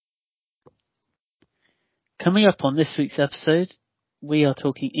Coming up on this week's episode, we are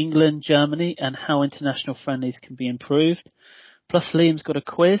talking England, Germany, and how international friendlies can be improved. Plus, Liam's got a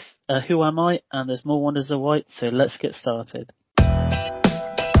quiz, Who Am I? And there's more Wonders of White, so let's get started.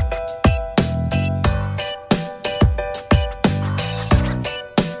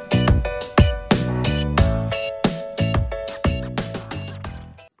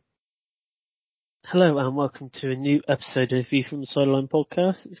 Hello and welcome to a new episode of View from the Sideline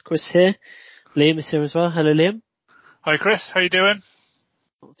podcast. It's Chris here. Liam is here as well. Hello, Liam. Hi, Chris. How you doing?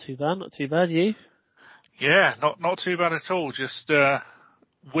 Not too bad. You? Yeah, not too bad at all. Just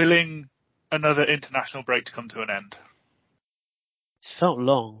willing another international break to come to an end. It's felt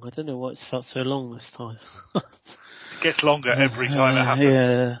long. I don't know why it's felt so long this time. It gets longer every time it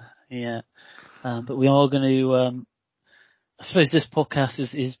happens. Yeah. But we are going to. I suppose this podcast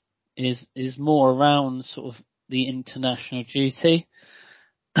is more around sort of the international duty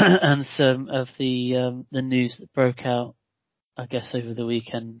and some of the news that broke out, I guess, over the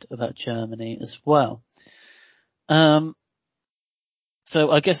weekend about Germany as well. So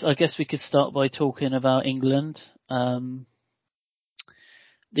I guess we could start by talking about England. As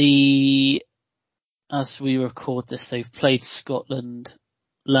we record this, they've played Scotland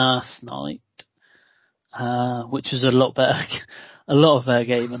last night, which was a lot better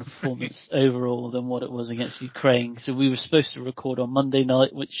game and performance overall than what it was against Ukraine. So we were supposed to record on Monday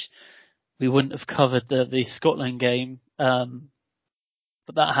night, which we wouldn't have covered the Scotland game, but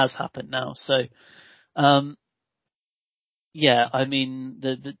that has happened now. So, yeah, I mean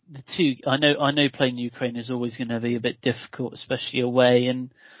the two. I know playing Ukraine is always going to be a bit difficult, especially away.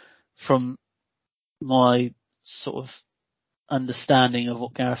 And from my sort of understanding of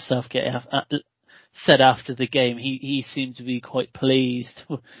what Gareth Southgate said after the game, he seemed to be quite pleased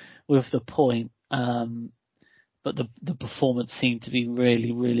with the point, but the performance seemed to be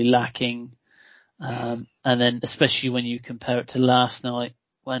really, really lacking. And then especially when you compare it to last night,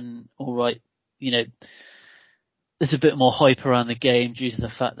 when, all right, you know, there's a bit more hype around the game due to the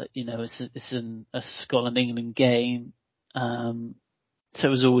fact that, you know, it's a Scotland-England game. So it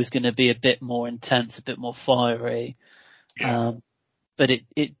was always going to be a bit more intense, a bit more fiery. Yeah. But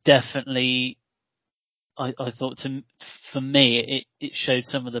it definitely, I thought for me, it showed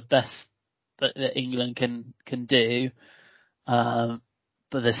some of the best that England can do. But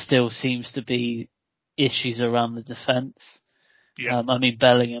there still seems to be issues around the defence. Yeah. I mean,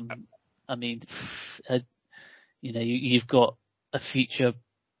 Bellingham, you know, you've got a future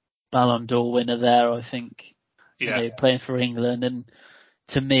Ballon d'Or winner there, I think, you know, playing for England. And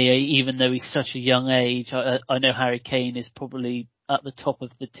to me, even though he's such a young age, I know Harry Kane is probably at the top of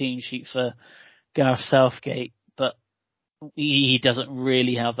the team sheet for Gareth Southgate, but he doesn't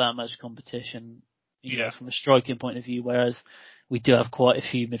really have that much competition, you know, from a striking point of view, whereas we do have quite a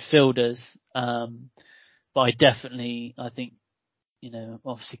few midfielders. But I think, you know,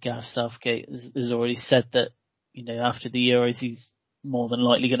 obviously Gareth Southgate has already said that, you know, after the Euros, he's more than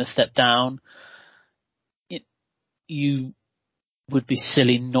likely going to step down. You would be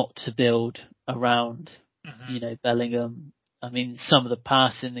silly not to build around, you know, Bellingham. I mean, some of the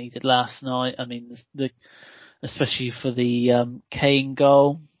passing he did last night, I mean, especially for the Kane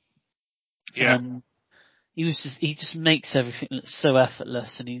goal. Yeah. He just makes everything look so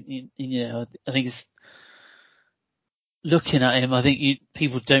effortless, and he you know, I think it's, looking at him, I think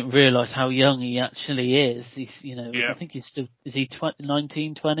people don't realise how young he actually is. He's, you know, I think he's still, is he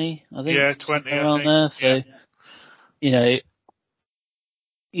 19, 20? I think. Yeah, 20, around there. So, you know,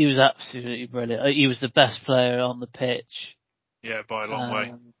 he was absolutely brilliant. He was the best player on the pitch. Yeah, by a long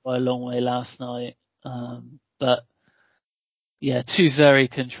way. By a long way last night. But yeah, two very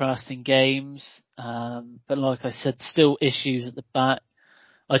contrasting games. But like I said, still issues at the back.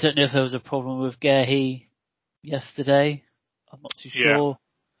 I don't know if there was a problem with Gehi yesterday. I'm not too sure.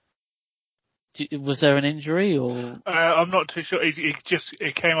 Was there an injury or? I'm not too sure.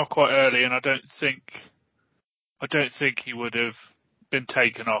 It came off quite early, and I don't think he would have been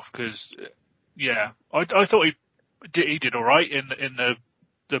taken off because, I thought he did all right in the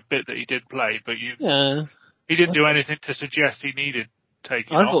bit that he did play, but he didn't do anything to suggest he needed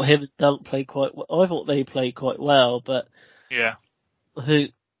taking off. I thought him and Dunk played quite well. I thought they played quite well, but you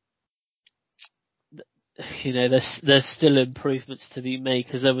know, there's still improvements to be made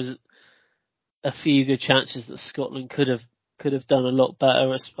because there was a few good chances that Scotland could have done a lot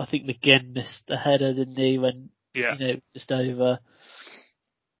better. I think McGinn missed the header, didn't he? When you know, just over.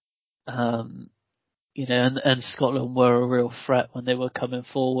 You know, and Scotland were a real threat when they were coming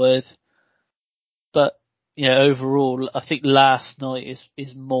forward. But you know, overall, I think last night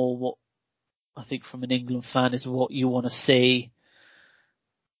is more what I think from an England fan is what you want to see.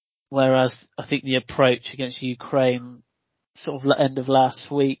 whereas I think the approach against Ukraine, sort of end of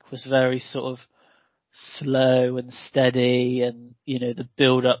last week, was very sort of slow and steady, and the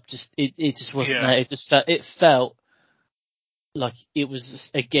build up it just wasn't there. It felt like it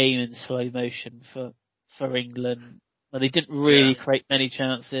was a game in slow motion for England. But they didn't really create many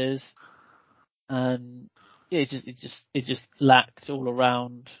chances, and it just lacked all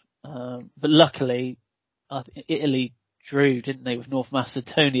around. But luckily, Italy drew, didn't they, with North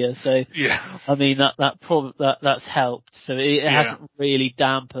Macedonia? So I mean that's helped. So it hasn't really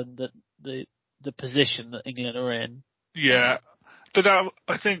dampened the position that England are in. Yeah, but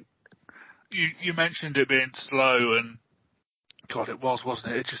I think you mentioned it being slow, and God, it was,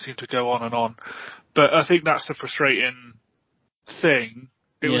 wasn't it? It just seemed to go on and on. But I think that's the frustrating thing.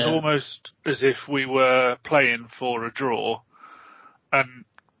 It was almost as if we were playing for a draw. And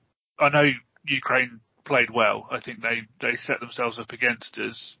I know Ukraine played well. I think they set themselves up against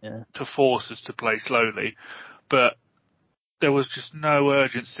us to force us to play slowly. But there was just no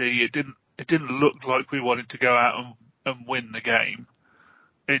urgency. It didn't look like we wanted to go out and win the game.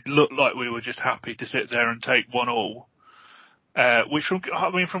 It looked like we were just happy to sit there and take 1-1. Which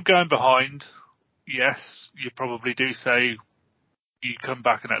from going behind, yes, you probably do say you come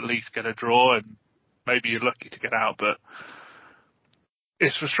back and at least get a draw, and maybe you're lucky to get out. But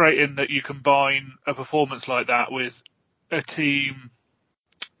it's frustrating that you combine a performance like that with a team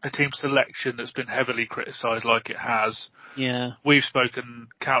selection that's been heavily criticised, like it has. Yeah, we've spoken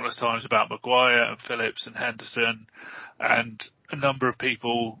countless times about Maguire and Phillips and Henderson, and a number of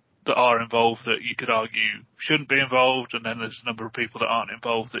people that are involved that you could argue shouldn't be involved, and then there's a number of people that aren't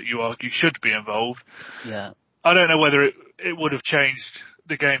involved that you argue should be involved. Yeah. I don't know whether it would have changed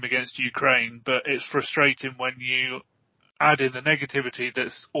the game against Ukraine, but it's frustrating when you add in the negativity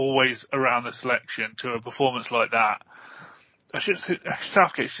that's always around the selection to a performance like that.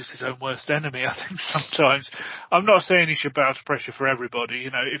 Southgate's just his own worst enemy, I think, sometimes. I'm not saying he should bow to pressure for everybody.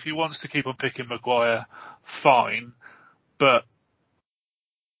 If he wants to keep on picking Maguire, fine. But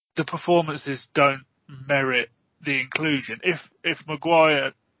the performances don't merit the inclusion. If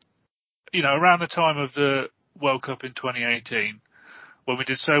Maguire, around the time of the World Cup in 2018, when we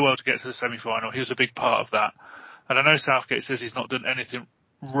did so well to get to the semi-final, he was a big part of that. And I know Southgate says he's not done anything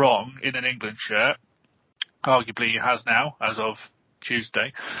wrong in an England shirt. Arguably he has now, as of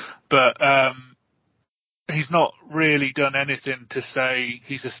Tuesday. But he's not really done anything to say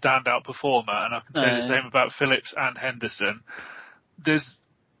he's a standout performer. And I can say the same about Phillips and Henderson.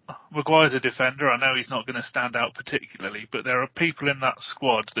 Maguire's a defender. I know he's not going to stand out particularly, but there are people in that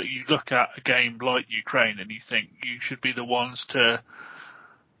squad that you look at a game like Ukraine and you think you should be the ones to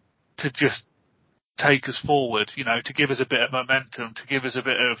just take us forward, to give us a bit of momentum, to give us a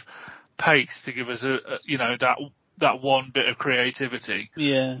bit of pace, to give us that one bit of creativity.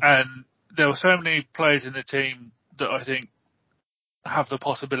 Yeah. And there were so many players in the team that I think have the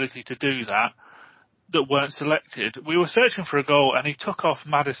possibility to do that weren't selected. We were searching for a goal, and he took off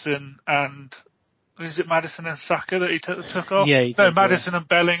Maddison and... Is it Maddison and Saka that he took off? Yeah, he did, Maddison and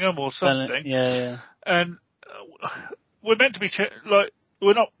Bellingham or something. Yeah. And we're meant to be...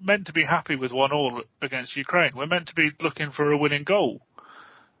 we're not meant to be happy with 1-1 against Ukraine. We're meant to be looking for a winning goal.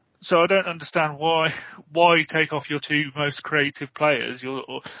 So I don't understand why take off your two most creative players.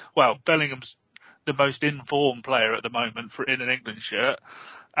 Bellingham's the most informed player at the moment in an England shirt,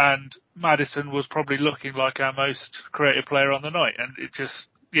 and Maddison was probably looking like our most creative player on the night, and it just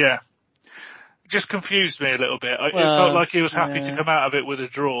confused me a little bit. It felt like he was happy to come out of it with a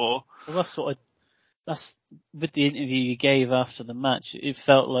draw. Well, that's with the interview you gave after the match. It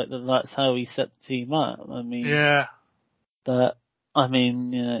felt like that's how he set the team up. I mean, but I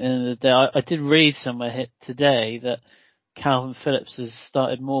mean, in the end of the day, I did read somewhere today that Calvin Phillips has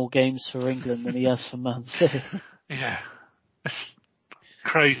started more games for England than he has for Man City. Yeah, it's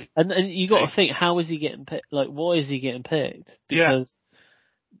crazy. And you got to think, how is he getting picked? Like, why is he getting picked? Because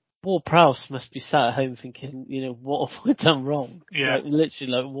Ward-Prowse must be sat at home thinking, what have I done wrong? Yeah. Like,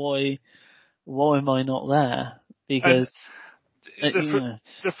 literally, why am I not there? Because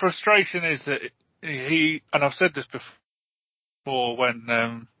the frustration is that he, and I've said this before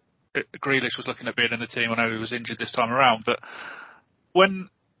when Grealish was looking at being in the team. I know he was injured this time around, but when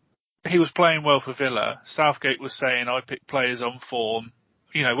he was playing well for Villa, Southgate was saying, I pick players on form.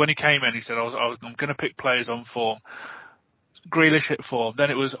 When he came in, he said, I'm going to pick players on form. Grealish hit form.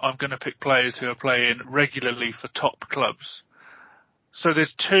 Then it was, I'm going to pick players who are playing regularly for top clubs. So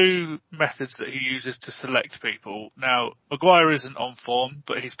there's two methods that he uses to select people. Now, Maguire isn't on form,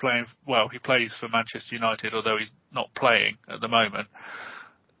 but he's playing, he plays for Manchester United, although he's not playing at the moment.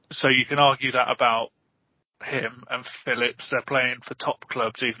 So you can argue that about him and Phillips, they're playing for top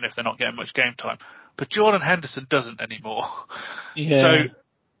clubs, even if they're not getting much game time. But Jordan Henderson doesn't anymore. Yeah.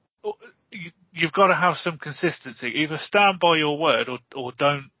 So you've got to have some consistency. Either stand by your word or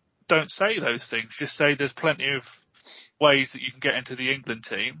don't say those things. Just say there's plenty of ways that you can get into the England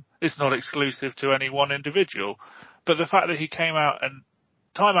team. It's not exclusive to any one individual. But the fact that he came out and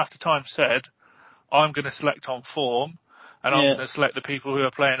time after time said, I'm going to select on form and I'm going to select the people who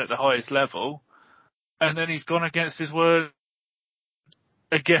are playing at the highest level, and then he's gone against his word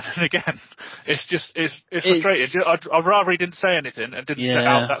again and again. It's frustrating. I'd rather he didn't say anything and didn't set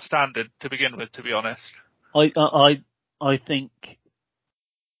out that standard to begin with, to be honest. I think,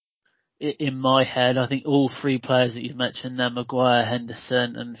 in my head, I think all three players that you've mentioned there, Maguire,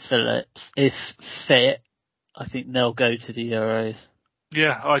 Henderson and Phillips, if fit, I think they'll go to the Euros.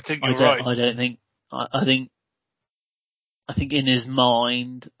 Yeah, I think you're right. I think in his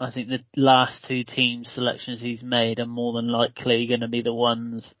mind, I think the last two team selections he's made are more than likely going to be the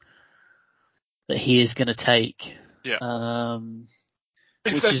ones that he is going to take. Yeah.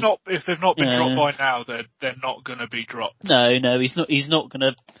 If they've not been dropped by now, they're not going to be dropped. No, he's not. He's not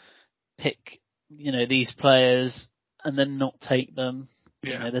going to pick, these players and then not take them.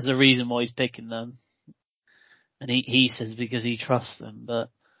 Yeah. There's a reason why he's picking them, and he says because he trusts them. But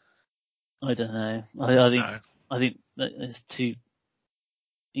I don't know. I think that there's two.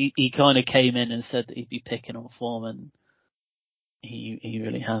 He kind of came in and said that he'd be picking on form, and he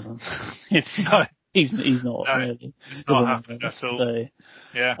really hasn't. He's not really. It's not happened at all. So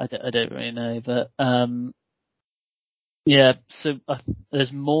yeah, I don't really know, but So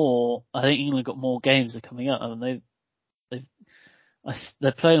there's more. I think England got more games that are coming up, haven't they?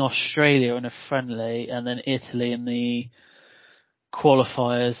 They're playing Australia in a friendly, and then Italy in the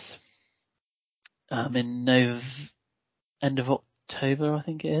qualifiers. In end of October, I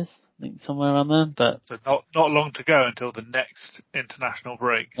think it is. I think somewhere around there. But so not long to go until the next international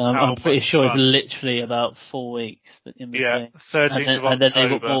break. I'm pretty sure it's literally about 4 weeks. But in between. 13th of October. And then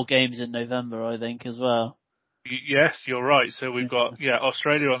they've got more games in November, I think, as well. Yes, you're right. So we've got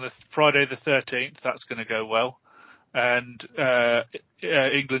Australia on the Friday the 13th. That's going to go well, and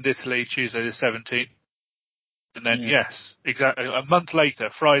England Italy Tuesday the 17th, and then exactly a month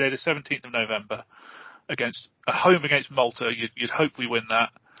later, Friday the 17th of November, against Malta. You'd hope we win that.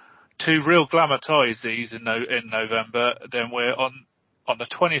 Two real glamour ties these in November. Then we're on the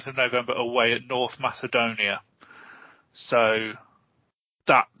 20th of November away at North Macedonia. So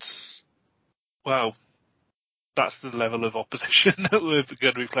that's the level of opposition that we're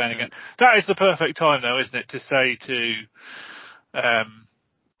going to be playing against. That is the perfect time, though, isn't it, to say to,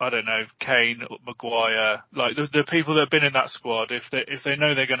 I don't know, Kane, Maguire, like the people that have been in that squad, if they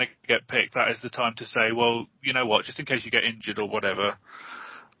know they're going to get picked, that is the time to say, well, you know what, just in case you get injured or whatever,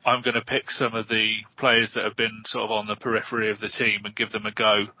 I'm going to pick some of the players that have been sort of on the periphery of the team and give them a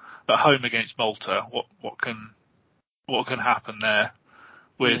go at home against Malta. What can happen there?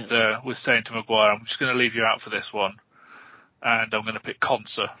 With saying to Maguire, I'm just going to leave you out for this one, and I'm going to pick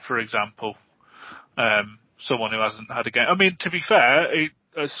Conser, for example, someone who hasn't had a game. I mean, to be fair,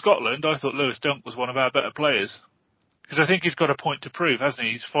 at Scotland, I thought Lewis Dunk was one of our better players, because I think he's got a point to prove, hasn't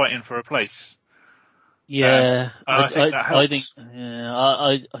he? He's fighting for a place. Yeah, I think that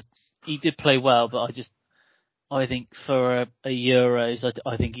helps. He did play well, but I think for a Euros,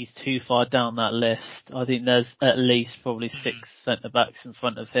 I think he's too far down that list. I think there's at least probably 6 centre-backs in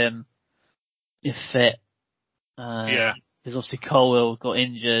front of him, if fit. Because obviously Colwell got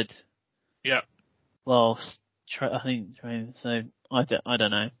injured. Yeah. Whilst I think so I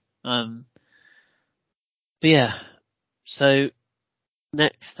don't know. But yeah. So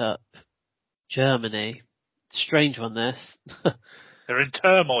next up, Germany. Strange one, this. They're in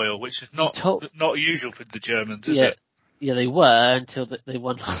turmoil, which is not usual for the Germans, is it? Yeah, they were until they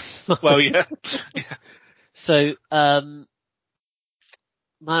won last night. Well, yeah. So,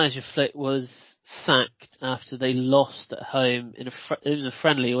 manager Flick was sacked after they lost at home it was a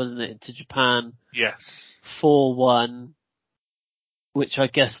friendly, wasn't it, to Japan? Yes. 4-1, which I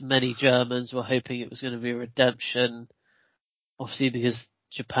guess many Germans were hoping it was going to be a redemption, obviously because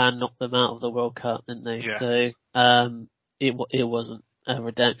Japan knocked them out of the World Cup, didn't they? Yeah. So, it wasn't a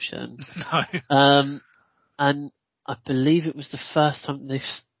redemption. No. And I believe it was the first time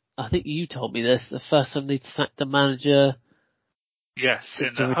I think you told me this, the first time they'd sacked a manager. Yes,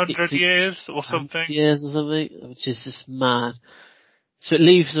 in 100 years or something. Years or something, which is just mad. So it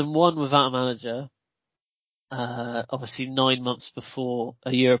leaves them one without a manager, obviously 9 months before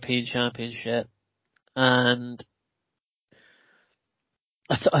a European Championship. And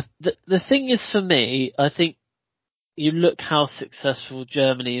the thing is, for me, I think you look how successful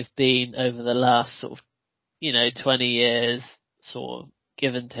Germany have been over the last sort of 20 years, sort of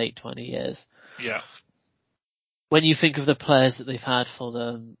give and take 20 years. Yeah. When you think of the players that they've had for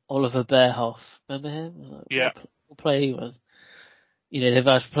them, Oliver Bierhoff, remember him? Yeah. What player he was? They've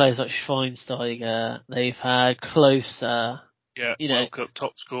had players like Schweinsteiger, they've had Klose, Yeah. World Cup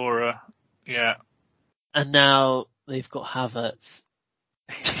top scorer. Yeah. And now they've got Havertz.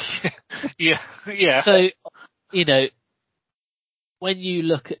 Yeah. Yeah. So, when you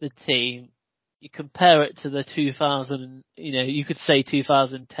look at the team, you compare it to the 2000, you could say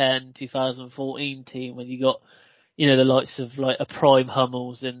 2010, 2014 team when you got, the likes of like a prime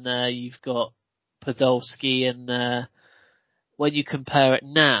Hummels in there, you've got Podolski in there. When you compare it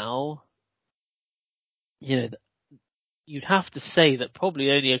now, you'd have to say that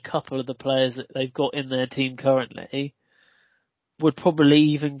probably only a couple of the players that they've got in their team currently would probably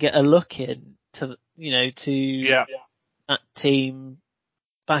even get a look in to that team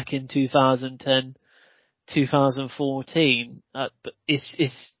back in 2010, 2014. But it's,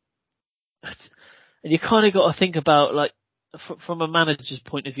 and you kind of got to think about, like, from a manager's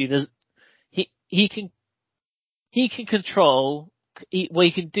point of view, he can control, what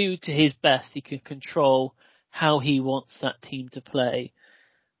he can do to his best, he can control how he wants that team to play.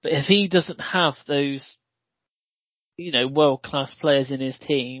 But if he doesn't have those, world-class players in his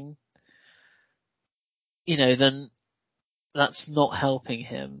team, then that's not helping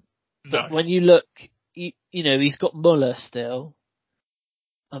him. But when you look, he's got Muller still.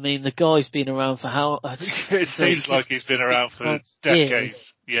 I mean, the guy's been around for how? It seems like he's been around for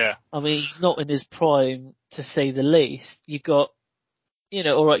decades. Yeah. I mean, he's not in his prime, to say the least. You've got,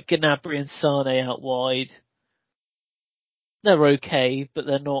 alright, Gnabry and Sane out wide. They're okay, but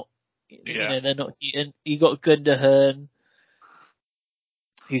they're not, they're not heating. You got Gundogan,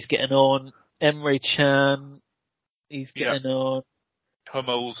 who's getting on. Emre Can, he's getting on.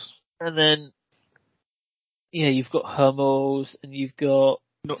 Hummels. And then, you've got Hummels, and you've got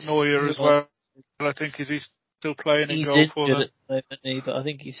Neuer as well. I think, is he still playing in goal for them? He's injured at the moment, but I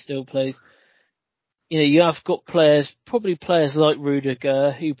think he still plays. You have got players, probably players like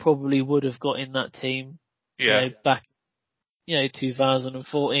Rudiger, who probably would have got in that team. Yeah. Back,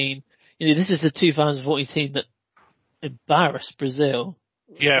 2014. This is the 2014 team that embarrassed Brazil.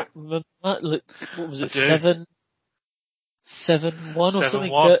 Yeah. Remember that? Look, what was it? 7-1 or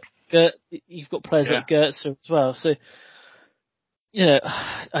something? 7-1. You've got players like Goetze as well. So,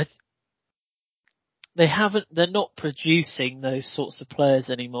 they're not producing those sorts of players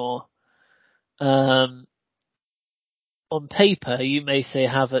anymore. On paper, you may say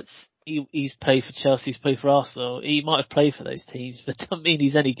Havertz, he's played for Chelsea, he's played for Arsenal. He might have played for those teams, but doesn't mean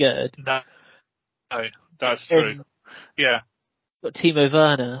he's any good. No, that's true. Yeah. Got Timo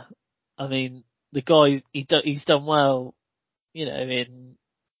Werner. I mean, the guy, he's done well, in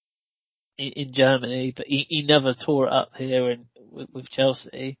Germany, but he never tore it up here with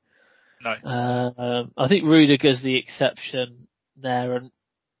Chelsea. No. I think Rudiger's the exception there, and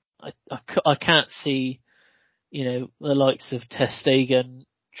I can't see, the likes of Ter Stegen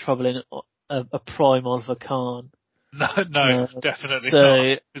troubling a prime Oliver Kahn. No, definitely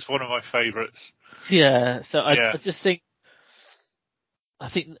not. It's one of my favourites. Yeah, so I just think, I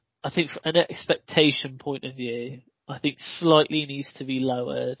think from an expectation point of view, I think slightly needs to be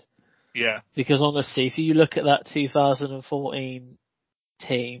lowered. Yeah. Because honestly, if you look at that 2014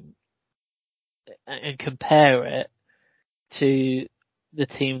 team and compare it to the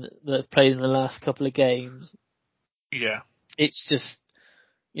team that have played in the last couple of games, it's just,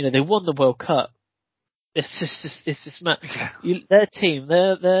 they won the World Cup. It's just mad. Yeah. Their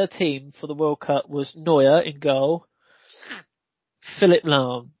team for the World Cup was Neuer in goal, Philipp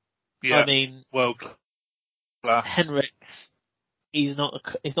Lahm. Yeah. I mean, world class. Henriks, he's not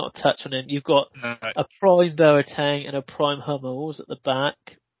a touch on him. You've got No. a prime Boateng and a prime Hummels at the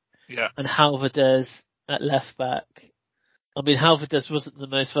back. Yeah. And Halverdes at left back. I mean, Halverdes wasn't the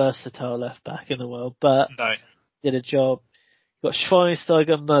most versatile left back in the world, but did a job. You've got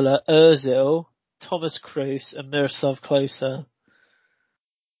Schweinsteiger, Müller, Ozil, Thomas Kroos, and Miroslav Klose.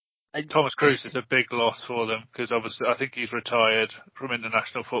 Thomas Kroos is a big loss for them because obviously I think he's retired from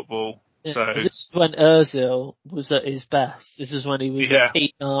international football. Yeah, so this is when Ozil was at his best. This is when he was at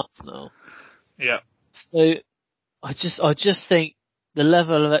peak Arsenal. Yeah. So I just think the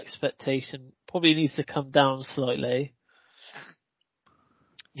level of expectation probably needs to come down slightly.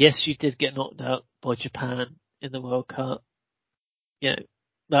 Yes, you did get knocked out by Japan in the World Cup.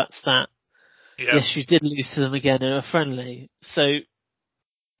 That's that. Yeah. Yes, you did lose to them again in a friendly. So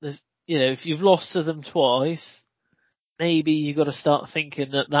there's, if you've lost to them twice, maybe you've got to start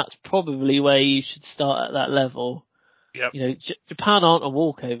thinking that that's probably where you should start at that level. Yep. Japan aren't a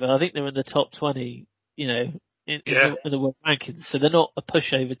walkover. I think they're in the top 20 in Yeah. the world rankings. So they're not a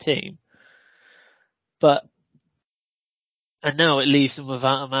pushover team. And now it leaves them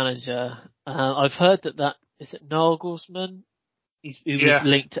without a manager. I've heard that is it Nagelsmann? He was Yeah.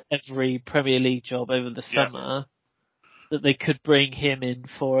 linked to every Premier League job over the Yeah. summer. That they could bring him in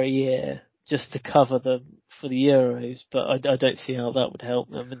for a year just to cover them for the Euros, but I don't see how that would help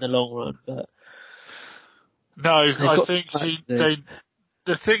them in the long run. But No, they've I got think they.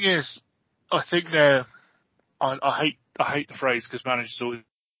 the thing is, I think I hate the phrase because managers always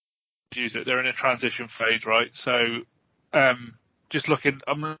use it. They're in a transition phase, right? So, just looking,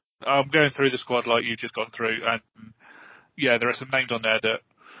 I'm going through the squad like you've just gone through, and yeah, there are some names on there that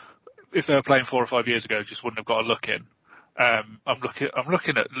if they were playing 4 or 5 years ago, just wouldn't have got a look in. I'm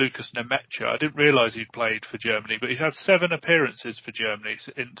looking at Lucas Nemecha. I didn't realise he'd played for Germany, but he's had 7 appearances for Germany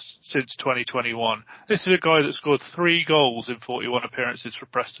since 2021. This is a guy that scored 3 goals in 41 appearances for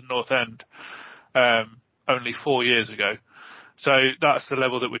Preston North End, only 4 years ago. So that's the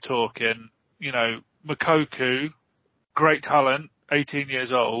level that we're talking. Mokoku, great talent, 18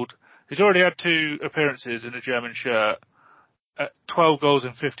 years old. He's already had 2 appearances in a German shirt. 12 goals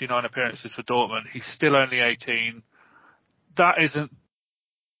in 59 appearances for Dortmund. He's still only 18. That isn't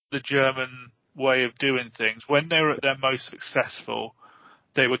the German way of doing things. When they were at their most successful,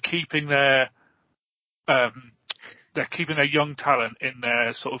 they were keeping they're keeping their young talent in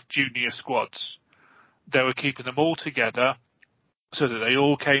their sort of junior squads. They were keeping them all together so that they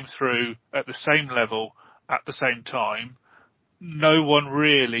all came through at the same level at the same time. No one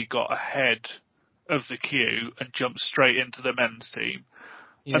really got ahead of the queue and jumped straight into the men's team.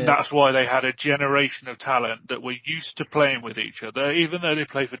 Yeah. And that's why they had a generation of talent that were used to playing with each other. Even though they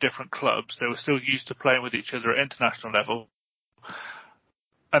play for different clubs, they were still used to playing with each other at international level.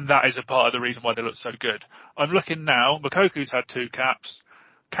 And that is a part of the reason why they look so good. I'm looking now, Mokoku's had 2 caps.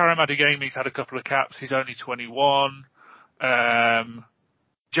 Karim Adeyemi's had a couple of caps. He's only 21.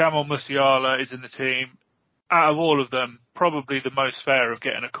 Jamal Musiala is in the team. Out of all of them, probably the most fair of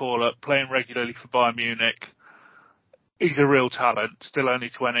getting a call up, playing regularly for Bayern Munich. He's a real talent, still only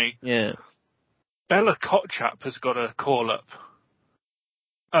 20. Yeah. Bella Kotchap has got a call up.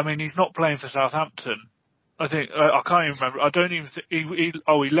 I mean, he's not playing for Southampton. I think I can't even remember. I don't even think he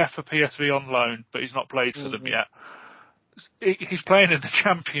left for PSV on loan, but he's not played for them yet. He's playing in the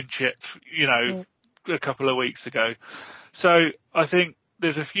Championship, a couple of weeks ago. So I think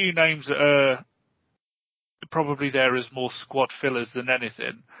there's a few names that are probably there as more squad fillers than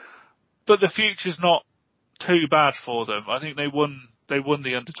anything. But the future's not too bad for them. I think they won the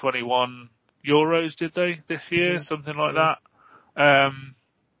under-21 Euros, did they, this year? Mm-hmm. Something like that. I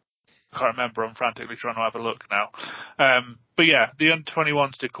can't remember. I'm frantically trying to have a look now. But yeah, the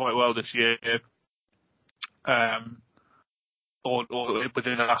under-21s did quite well this year. Or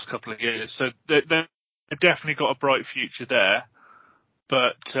within the last couple of years. So they've definitely got a bright future there.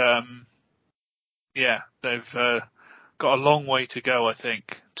 But, yeah, they've got a long way to go, I think,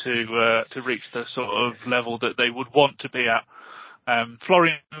 to reach the sort of level that they would want to be at.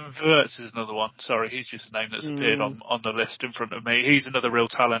 Florian Wirtz is another one. Sorry, he's just a name that's appeared on the list in front of me. He's another real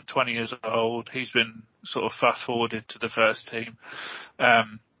talent, 20 years old. He's been sort of fast forwarded to the first team.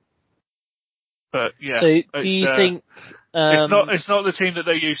 But yeah, so do you think it's not the team that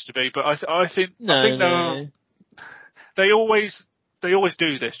they used to be? But I think they always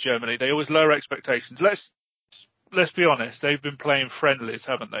do this. Germany, they always lower expectations. Let's be honest, they've been playing friendlies,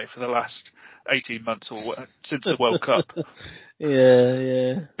 haven't they, for the last 18 months or since the World Cup?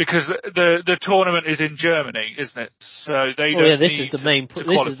 Yeah. Because the tournament is in Germany, isn't it? So they don't need to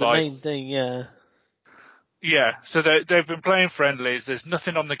qualify. This is the main thing, yeah. Yeah, so they've been playing friendlies. There's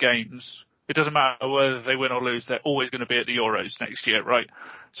nothing on the games. It doesn't matter whether they win or lose. They're always going to be at the Euros next year, right?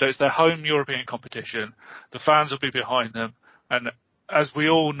 So it's their home European competition. The fans will be behind them. And as we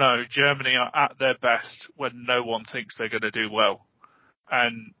all know, Germany are at their best when no one thinks they're going to do well.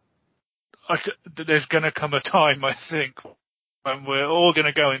 And there's going to come a time, I think, when we're all going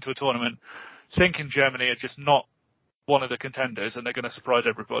to go into a tournament thinking Germany are just not one of the contenders and they're going to surprise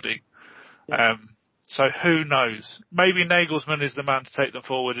everybody. Yeah. So who knows? Maybe Nagelsmann is the man to take them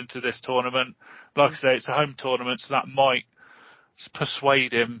forward into this tournament. Like I say, it's a home tournament, so that might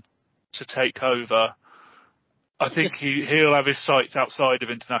persuade him to take over. I think he'll have his sights outside of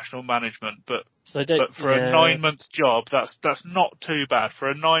international management, but for a 9-month job, that's not too bad. For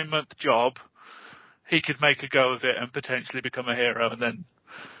a 9-month job, he could make a go of it and potentially become a hero and then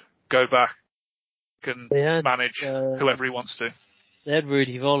go back and manage whoever he wants to. They had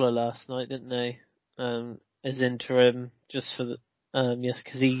Rudi Voller last night, didn't they? As interim, just for the,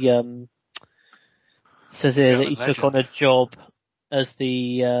 because he says here that he took on a job as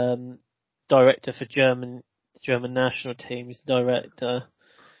the director for German national team. He's the director.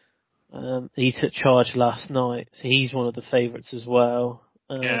 He took charge last night, so he's one of the favourites as well.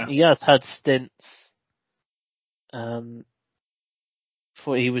 He has had stints.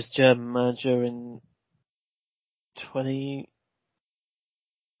 Before he was German manager in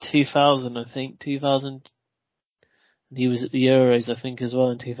 2000, I think 2000. He was at the Euros, I think, as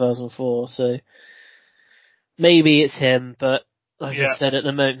well in 2004. So maybe it's him, but like I said, at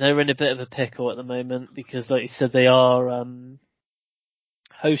the moment they're in a bit of a pickle at the moment because, like you said, they are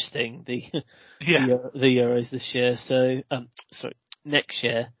hosting the Euros this year. So next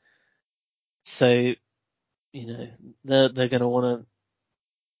year. So they're going to want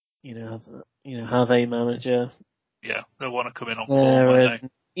to have a manager. Yeah, they want to come in on form, won't they?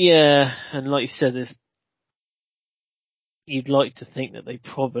 Yeah, and like you said, you'd like to think that they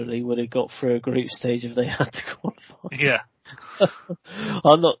probably would have got through a group stage if they had to qualify. Yeah.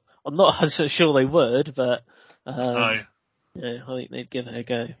 I'm not 100% sure they would, but No. I think they'd give it a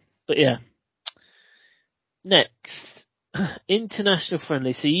go. But yeah. Next, international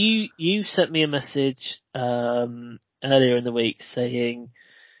friendly. So you sent me a message earlier in the week saying,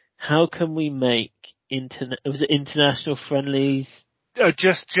 how can we make international friendlies?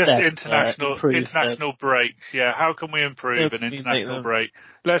 Just international breaks. Yeah, how can we improve an international break?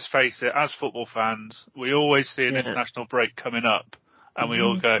 Let's face it, as football fans, we always see an international break coming up, and we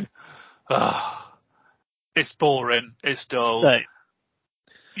all go, it's boring, it's dull. So,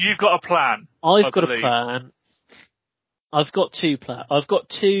 you've got a plan. I've got a plan. I've got two plans. I've got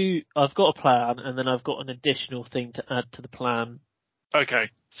a plan, and then I've got an additional thing to add to the plan.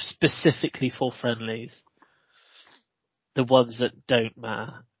 Okay. Specifically for friendlies. The ones that don't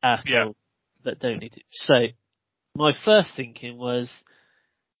matter at all, that don't need to. So, my first thinking was,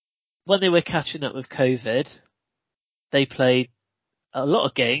 when they were catching up with COVID, they played a lot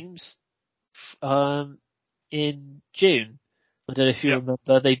of games in June. I don't know if you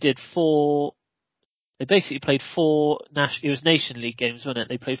remember, they basically played it was Nation League games, wasn't it?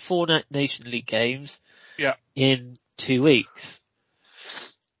 They played 4 Nation League games in 2 weeks.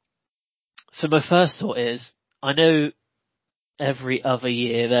 So my first thought is, I know every other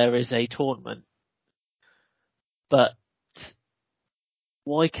year there is a tournament, but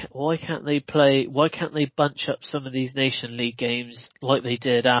why can't they bunch up some of these Nation League games like they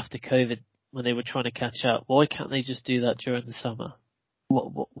did after COVID when they were trying to catch up? Why can't they just do that during the summer?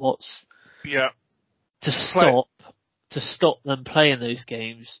 What's to stop them playing those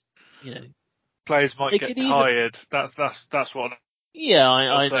games? Players might get tired. That's what. Yeah,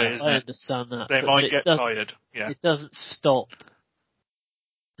 I understand that. They might get tired. Yeah, it doesn't stop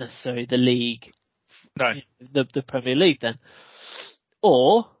necessarily the league. No, the Premier League then.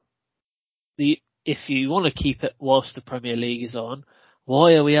 Or if you want to keep it whilst the Premier League is on,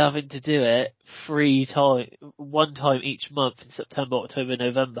 why are we having to do it one time each month in September, October,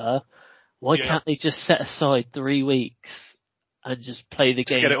 November? Why can't they just set aside 3 weeks and just play the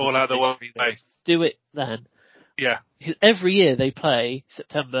game? Get it all out of the way. Do it then. Yeah. Because every year they play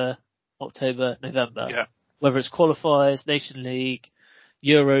September, October, November. Yeah. Whether it's qualifiers, Nation League,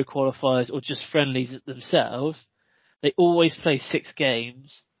 Euro qualifiers, or just friendlies themselves, they always play 6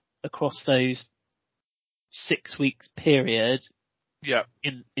 games across those 6 weeks period. Yeah.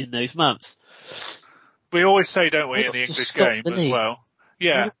 In those months. We always say, don't we, in the English game as well?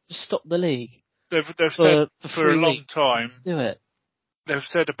 Yeah. Just stop the league. They've said for a long time. Let's do it. They've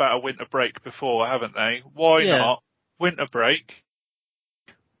said about a winter break before, haven't they? Why not? Winter break.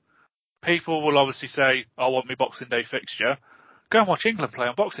 People will obviously say, I want my Boxing Day fixture. Go and watch England play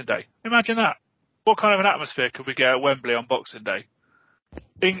on Boxing Day. Imagine that. What kind of an atmosphere could we get at Wembley on Boxing Day?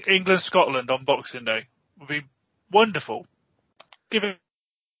 England-Scotland on Boxing Day would be wonderful. Give it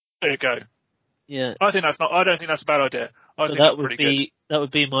a go. Yeah. I don't think that's a bad idea. I think that's pretty good. That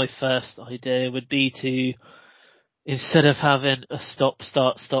would be my first idea, would be to, instead of having a stop,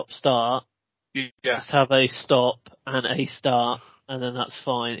 start, just have a stop and a start, and then that's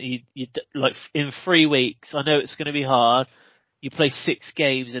fine. You like in 3 weeks, I know it's going to be hard, you play 6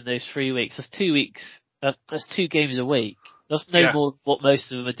 games in those 3 weeks. That's 2 weeks, that's 2 games a week. That's no more than what most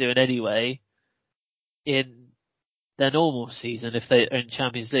of them are doing anyway in their normal season, if they're in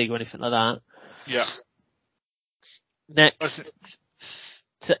Champions League or anything like that. Yeah. Next,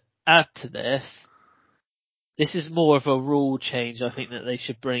 to add to this is more of a rule change I think that they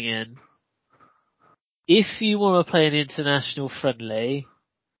should bring in. If you want to play an international friendly,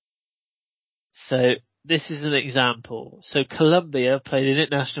 so this is an example. So Colombia played an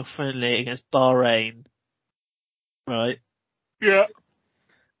international friendly against Bahrain, right? Yeah.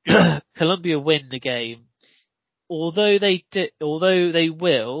 Colombia win the game. Although they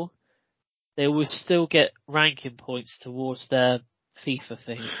will, they will still get ranking points towards their FIFA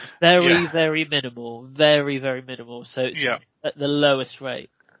thing. Very, very minimal. Very, very minimal. So it's at the lowest rate.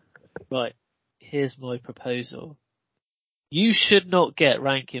 Right. Here's my proposal. You should not get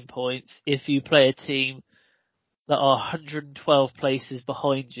ranking points if you play a team that are 112 places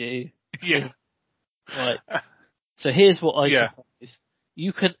behind you. Yeah. Right. So here's what I propose.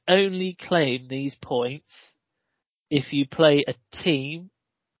 You can only claim these points if you play a team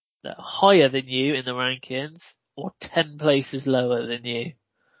that are higher than you in the rankings or 10 places lower than you.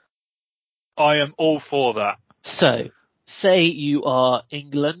 I am all for that. So, say you are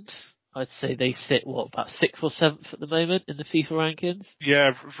England. I'd say they sit, about 6th or 7th at the moment in the FIFA rankings?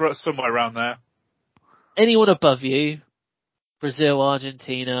 Yeah, somewhere around there. Anyone above you, Brazil,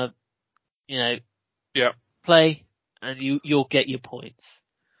 Argentina, play and you'll get your points.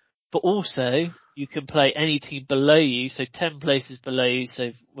 But also, you can play any team below you, so 10 places below you,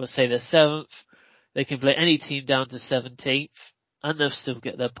 so we'll say they're 7th. They can play any team down to 17th, and they'll still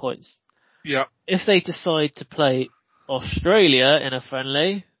get their points. Yeah. If they decide to play Australia in a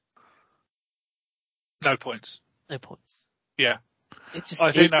friendly... No points. No points. Yeah.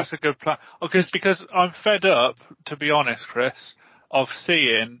 I think that's a good plan. Because I'm fed up, to be honest, Chris, of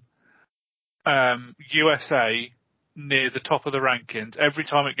seeing USA near the top of the rankings every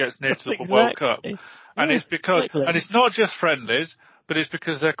time it gets near to the World Cup. And it's because, and it's not just friendlies, but it's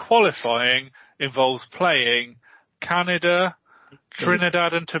because their qualifying involves playing Canada,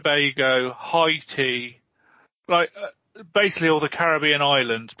 Trinidad and Tobago, Haiti, basically all the Caribbean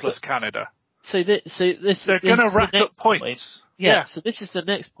islands plus Canada. So they're going to rack up points. Yeah. So this is the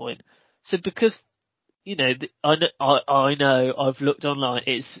next point. So because, I know I've looked online,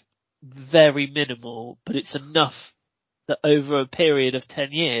 it's very minimal, but it's enough that over a period of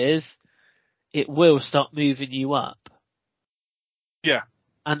 10 years, it will start moving you up. Yeah.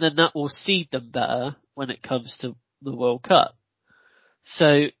 And then that will seed them better when it comes to the World Cup.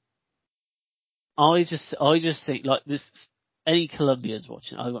 So, I just think this, any Colombians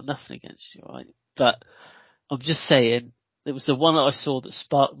watching, I've got nothing against you, right? But I'm just saying, it was the one that I saw that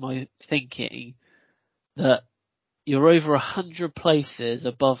sparked my thinking that you're over 100 places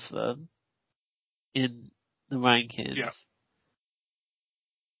above them in the rankings. Yeah.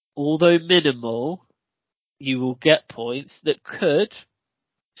 Although minimal, you will get points that could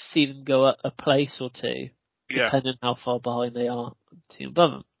see them go up a place or two, depending on how far behind they are the team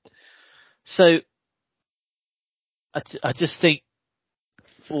above them. So, I just think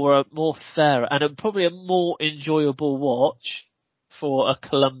for a more fair and probably a more enjoyable watch for a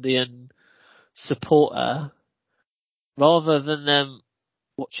Colombian supporter, rather than them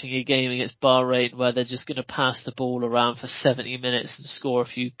watching a game against Bahrain where they're just going to pass the ball around for 70 minutes and score a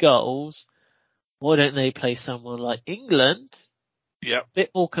few goals, why don't they play someone like England? Yeah. A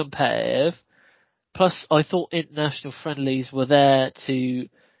bit more competitive. Plus, I thought international friendlies were there to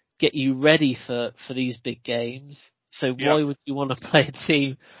get you ready for these big games. So why would you want to play a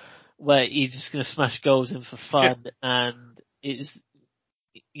team where you're just going to smash goals in for fun and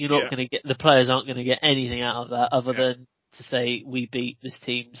you're not going to get, the players aren't going to get anything out of that other than to say we beat this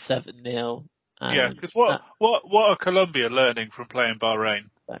team 7-0. Yeah, because what are Colombia learning from playing Bahrain?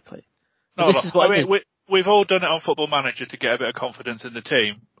 Exactly. No, this is what I mean. We've all done it on Football Manager to get a bit of confidence in the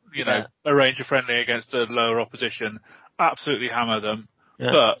team. Arrange a friendly against a lower opposition, absolutely hammer them.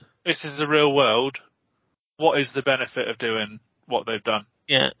 Yeah. But this is the real world. What is the benefit of doing what they've done?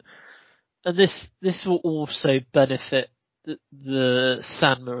 Yeah. And this will also benefit the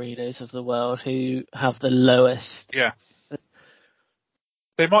San Marinos of the world who have the lowest. Yeah.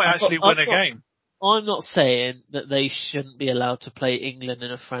 They might actually win a game. I'm not saying that they shouldn't be allowed to play England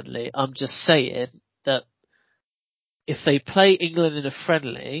in a friendly. I'm just saying that if they play England in a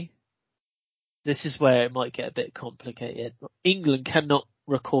friendly, this is where it might get a bit complicated. England cannot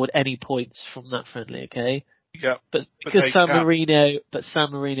record any points from that friendly, okay? Yeah. But because San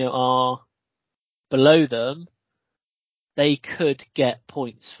Marino are below them, they could get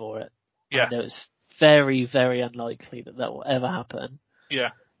points for it. Yeah. I know it's very, very unlikely that will ever happen.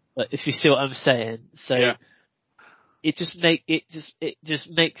 Yeah. But if you see what I'm saying, so it just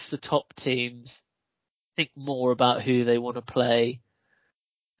makes the top teams think more about who they want to play,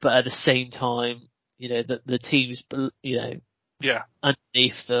 but at the same time, the teams,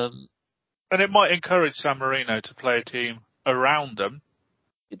 underneath them. And it might encourage San Marino to play a team around them.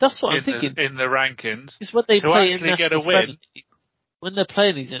 That's what I'm thinking. In the rankings. Because when they play actually get a win. When they're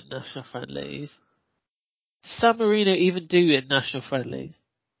playing these international friendlies, San Marino even do international friendlies?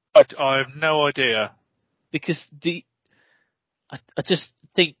 I have no idea. Because I just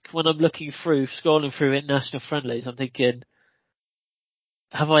think when I'm scrolling through international friendlies, I'm thinking,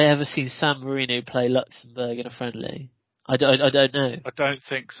 have I ever seen San Marino play Luxembourg in a friendly? I don't know. I don't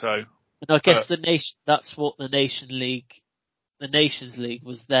think so. And I guess that's what the Nations League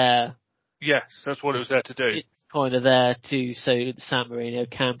was there. Yes, that's what it was there to do. It's kind of there so San Marino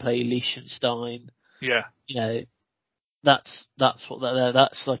can play Liechtenstein. Yeah. That's what they're there.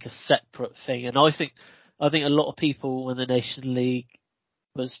 That's like a separate thing. And I think a lot of people, when the Nation League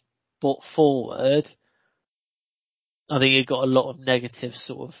was brought forward, I think it got a lot of negative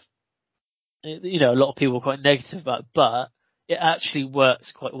sort of, a lot of people were quite negative about it, but it actually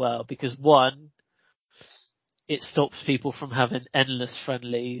works quite well because one, it stops people from having endless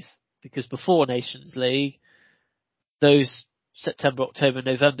friendlies, because before Nations League, those September, October,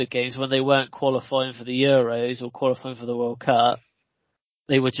 November games, when they weren't qualifying for the Euros or qualifying for the World Cup,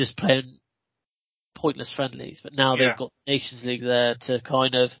 they were just playing pointless friendlies. But now they've got Nations League there to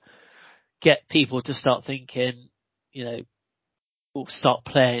kind of get people to start thinking, or start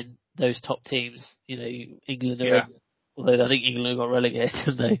playing those top teams. England are in, although I think England got relegated,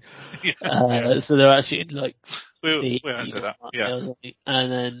 didn't they? So they're actually in we answered that. Yeah.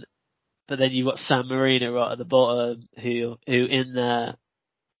 But then you've got San Marino right at the bottom, who in there,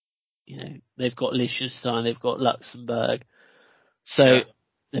 they've got Liechtenstein, they've got Luxembourg, so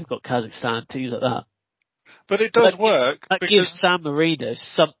they've got Kazakhstan, teams like that. But it does work. That gives San Marino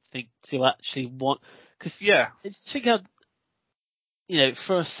something to actually want. Because it's figure out,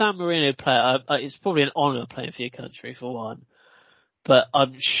 for a San Marino player, it's probably an honour playing for your country for one. But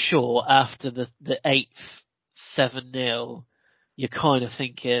I'm sure after the 8th 7-0, you're kind of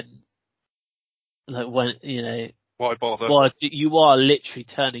thinking, like, when, why bother? You are literally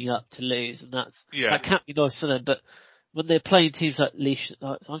turning up to lose, and that can't be nice for them. But when they're playing teams like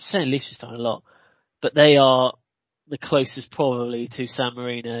I'm saying Liechtenstein a lot, but they are the closest probably to San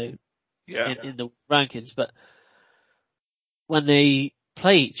Marino in the rankings. But when they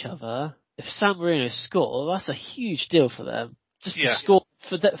play each other, if San Marino score, that's a huge deal for them. Just to score,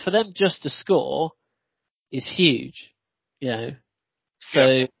 for them just to score is huge,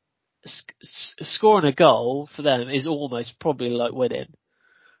 So scoring a goal for them is almost probably like winning.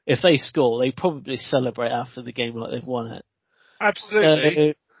 If they score, they probably celebrate after the game like they've won it.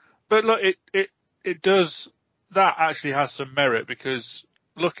 Absolutely. But look, it does, that actually has some merit, because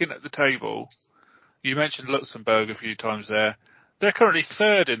looking at the table, you mentioned Luxembourg a few times there. They're currently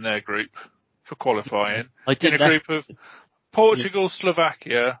third in their group for qualifying. In a group of Portugal,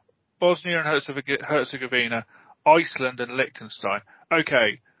 Slovakia, Bosnia and Herzegovina, Iceland and Liechtenstein.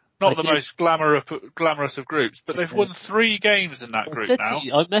 Okay, not the most glamorous of groups, but they've won 3 games in that group now.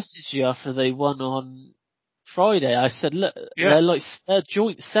 I messaged you after they won on Friday. I said, look, they're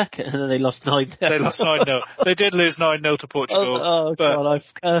joint second, and then they lost 9-0. They lost 9-0. They did lose 9-0 to Portugal. God, I've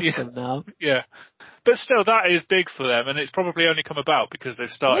cursed them now. Yeah. But still, that is big for them, and it's probably only come about because they've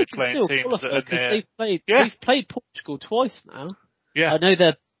started playing teams that are near. They've played Portugal twice now. Yeah. I know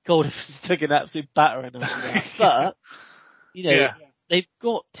their goal difference took an absolute battering after that, but, they've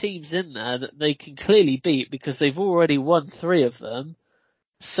got teams in there that they can clearly beat because they've already won 3 of them.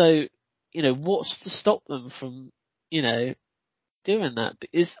 So, what's to stop them from, doing that?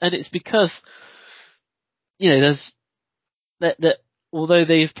 It's because, there's that although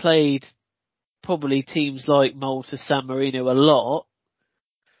they've played probably teams like Malta, San Marino a lot,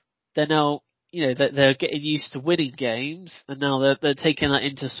 they're now, they're getting used to winning games, and now they're taking that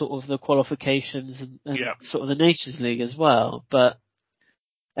into sort of the qualifications and sort of the Nations League as well. But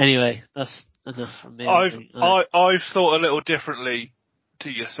anyway, that's enough from me. I've thought a little differently to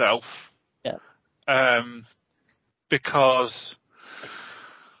yourself. Yeah. Because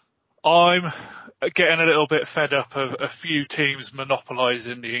I'm getting a little bit fed up of a few teams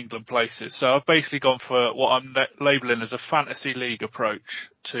monopolising the England places. So I've basically gone for what I'm labelling as a fantasy league approach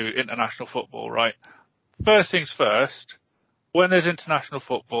to international football, right? First things first, when there's international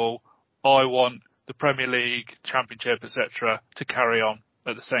football, I want the Premier League, Championship, etc. to carry on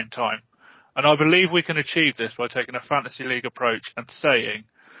at the same time. And I believe we can achieve this by taking a fantasy league approach and saying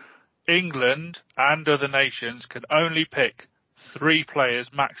England and other nations can only pick 3 players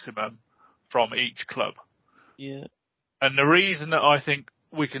maximum from each club. Yeah. And the reason that I think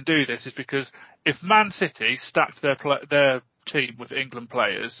we can do this is because if Man City stacked their team with England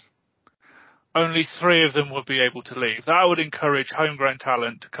players, only 3 of them would be able to leave. That would encourage homegrown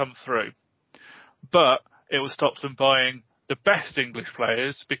talent to come through. But it will stop them buying the best English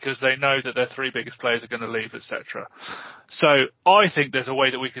players because they know that their 3 biggest players are going to leave, etc. So I think there's a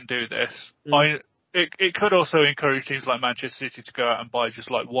way that we can do this. It could also encourage teams like Manchester City to go out and buy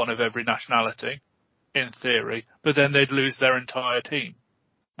just like one of every nationality, in theory, but then they'd lose their entire team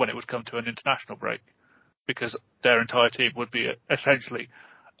when it would come to an international break. because their entire team would be essentially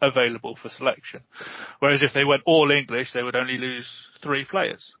available for selection. Whereas if they went all English, they would only lose 3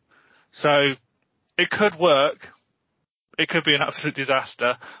 players. So it could work. It could be an absolute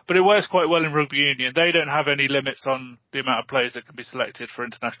disaster, but it works quite well in rugby union. They don't have any limits on the amount of players that can be selected for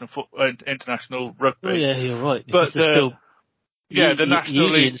international rugby. Oh yeah, you're right. But the national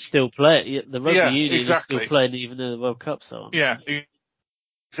union league still play. The rugby union exactly. is still playing even though the World Cup's on. Yeah,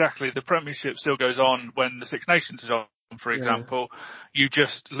 exactly. The Premiership still goes on when the Six Nations is on, for example. You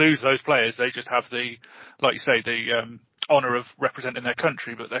just lose those players. They just have the, like you say, the honour of representing their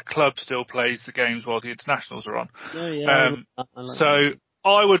country, but their club still plays the games while the internationals are on.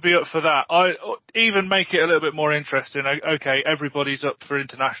 I would be up for that. I even make it a little bit more interesting. Okay, everybody's up for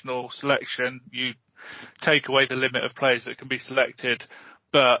international selection. You take away the limit of players that can be selected,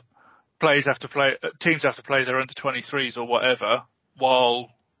 but teams have to play their under 23s or whatever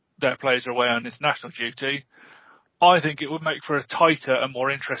while their players are away on international duty. I think it would make for a tighter and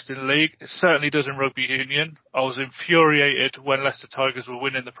more interesting league. It certainly does in rugby union. I was infuriated when Leicester Tigers were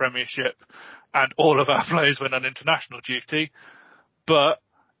winning the Premiership and all of our players went on international duty. But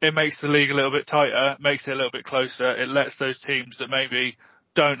it makes the league a little bit tighter, makes it a little bit closer. It lets those teams that maybe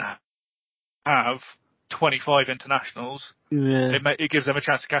don't have 25 internationals, it gives them a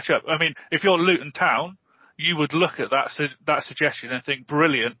chance to catch up. I mean, if you're Luton Town, you would look at that suggestion and think,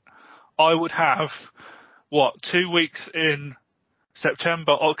 brilliant. I would have 2 weeks in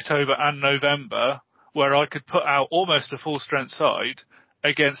September, October and November where I could put out almost a full strength side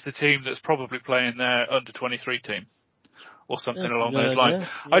against a team that's probably playing their under 23 team or something along those lines.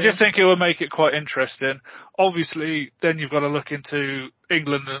 Yeah. I just think it would make it quite interesting. Obviously, then you've got to look into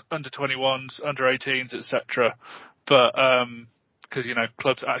England under 21s, under 18s, etc. But because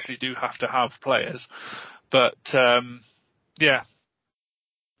clubs actually do have to have players. But yeah.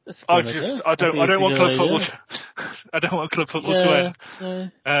 I don't want club football. I don't want club football to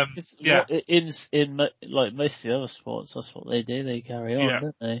end. In like most of the other sports, that's what they do. They carry on,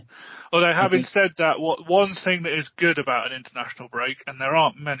 don't they? Although having said that, one thing that is good about an international break, and there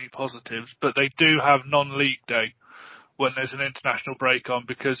aren't many positives, but they do have non-league day when there's an international break on,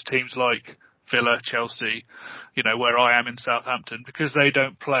 because teams like Villa, Chelsea, where I am in Southampton, because they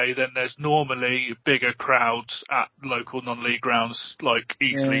don't play, then there's normally bigger crowds at local non-league grounds like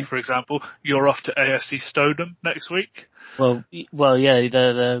Eastleigh, for example. You're off to AFC Stoneham next week. Well, yeah,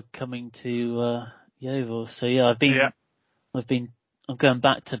 they're coming to Yeovil. So yeah, I'm going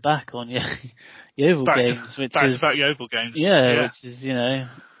back to back on Yeovil games, which is back Yeovil games. Yeah, which is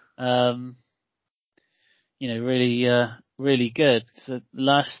really good. So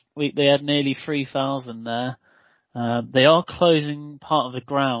last week they had nearly 3,000 there. They are closing part of the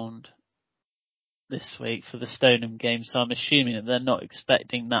ground this week for the Stoneham game, so I'm assuming that they're not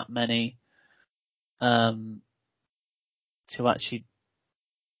expecting that many to actually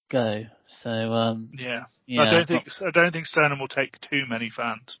go. So I don't think Stoneham will take too many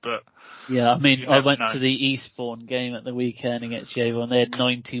fans, but I mean, I went to the Eastbourne game at the weekend against Yeovil, and they had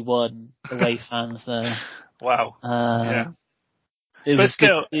 91 away fans there. Wow. It was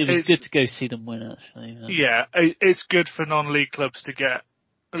good to go see them win, actually. Yeah, it's good for non-league clubs to get,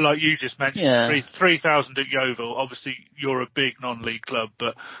 like you just mentioned, 3,000 at Yeovil. Obviously, you're a big non-league club,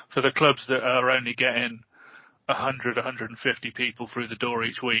 but for the clubs that are only getting 100, 150 people through the door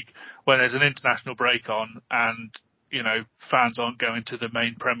each week, when there's an international break on and, fans aren't going to the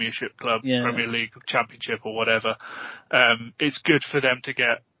main Premiership club, Premier League, Championship or whatever, it's good for them to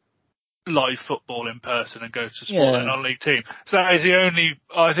get live football in person and go to support their non-league team. So that is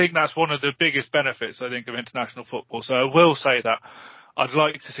I think that's one of the biggest benefits, I think, of international football. So I will say that I'd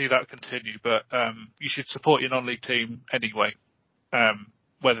like to see that continue, but you should support your non-league team anyway,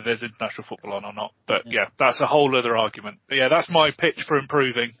 whether there's international football on or not. But that's a whole other argument. But that's my pitch for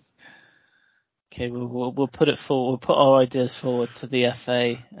improving. Okay, we'll put it forward. We'll put our ideas forward to the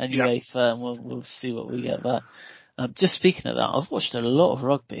FA and UEFA, and we'll see what we get back. Just speaking of that, I've watched a lot of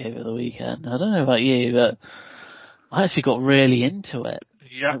rugby over the weekend. I don't know about you, but I actually got really into it.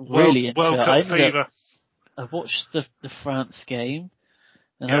 Yeah, World Cup fever. I watched the France game,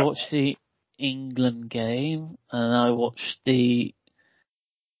 and I watched the England game, and I watched who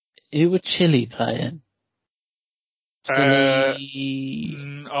were Chile playing? I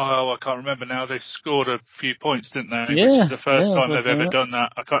can't remember now. They scored a few points, didn't they? Yeah, which is the first time they've ever done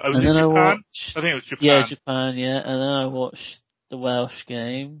that. Was it Japan? I think it was Japan. Yeah, Japan, And then I watched the Welsh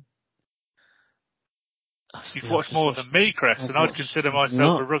game. You've watched more than me, Chris, and I'd consider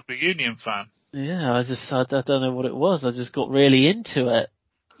myself a rugby union fan. Yeah, I don't know what it was. I just got really into it.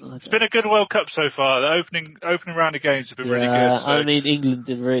 It's been a good World Cup so far. The opening round of games have been really good. So. I mean, England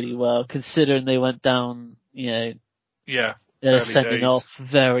did really well considering they went down. They're sending off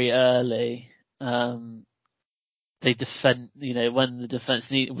very early. They defend. When the defence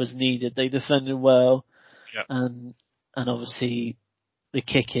was needed, they defended well. Yeah. And obviously the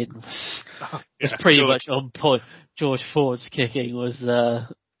kicking was pretty much on point. George Ford's kicking was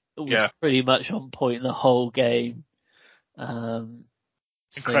pretty much on point the whole game.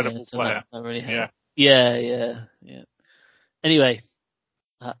 Incredible player. That really helped. Yeah. Anyway,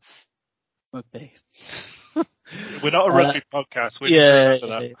 that's rugby. We're not a rugby podcast. We need to remember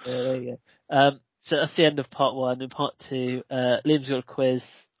that. There you go. So that's the end of part 1. In part 2, Liam's got a quiz.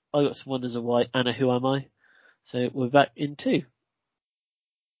 I got some Wonders of White and a Who Am I? So we're back in 2.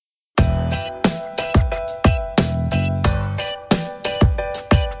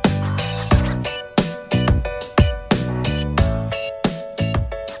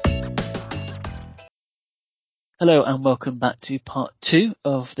 Hello and welcome back to part 2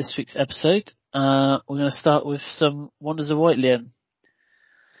 of this week's episode. We're going to start with some Wonders of White, Liam.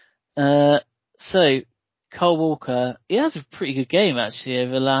 So, Kyle Walker, he has a pretty good game actually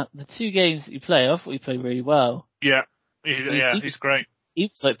over the 2 games that you played. I thought he played really well. Yeah, he's great. He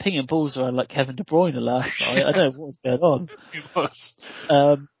was like pinging balls around like Kevin De Bruyne last night. I don't know what was going on. He was.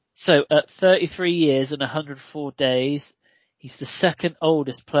 So at 33 years and 104 days, he's the second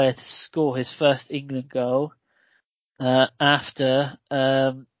oldest player to score his first England goal. After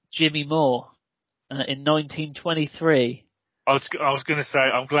Jimmy Moore in 1923. I was going to say,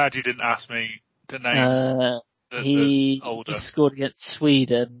 I'm glad you didn't ask me to name he scored against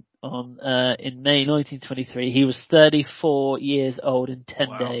Sweden in May 1923. He was 34 years old in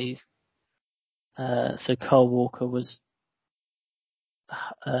 10 days. So Kyle Walker was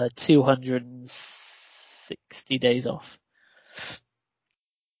 260 days off.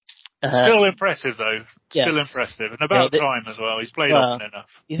 Still impressive though. Still impressive. And about time as well. He's played often enough.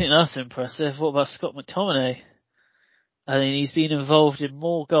 You think that's impressive? What about Scott McTominay? I mean, he's been involved in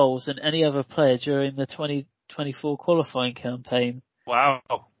more goals than any other player during the 2024 qualifying campaign. Wow.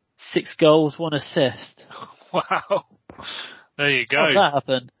 6 goals, 1 assist. Wow. There you go. How's that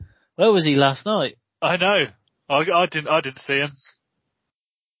happen? Where was he last night? I know. I didn't see him.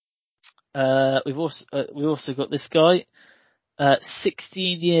 We've also got this guy.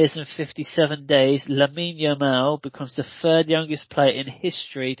 16 years and 57 days, Lamine Yamal becomes the 3rd youngest player in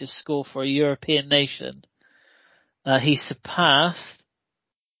history to score for a European nation. He's surpassed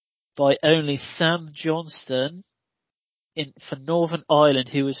by only Sam Johnston for Northern Ireland,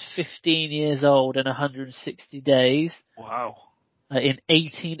 who was 15 years old and 160 days. Wow. In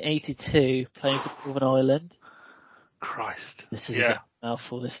 1882, playing for Northern Ireland. Christ. This is a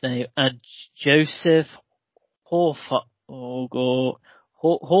mouthful, this name. And Joseph Horvath.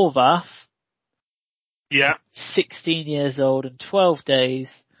 Yeah. 16 years old and 12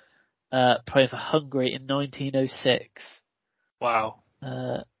 days, playing for Hungary in 1906. Wow.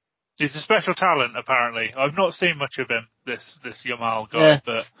 He's a special talent, apparently. I've not seen much of him, this Yamal guy,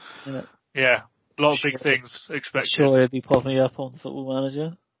 but a lot of big things expected. I'm sure he'll be popping up on Football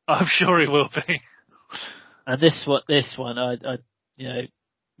Manager. I'm sure he will be. And this one, this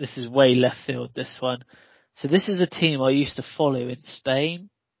is way left field, this one. So this is a team I used to follow in Spain.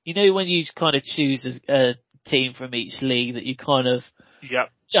 You know when you kind of choose a team from each league that you kind of don't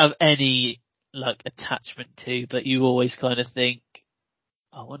have any like attachment to, but you always kind of think,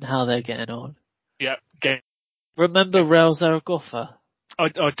 I wonder how they're getting on. Yeah. Remember Real Zaragoza? I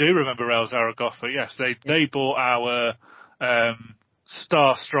do remember Real Zaragoza, yes. They bought our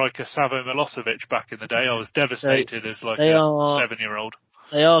star striker Savo Milosevic back in the day. I was devastated as like a 7-year-old.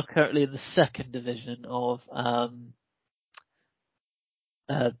 They are currently in the 2nd division of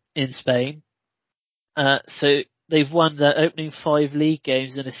in Spain. So they've won their opening 5 league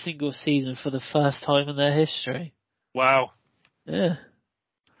games in a single season for the first time in their history. Wow. Yeah.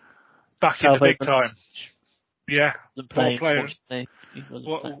 Back in the big time. Yeah. What a player.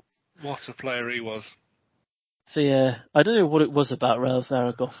 What a player he was. So yeah, I don't know what it was about Real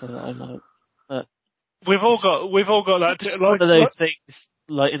Zaragoza that I like. But we've all got that. It's one of those things,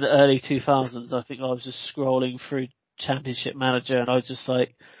 like in the early 2000s, I think I was just scrolling through Championship Manager and I was just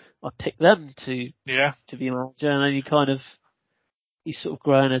like, I picked them to be manager, and then you sort of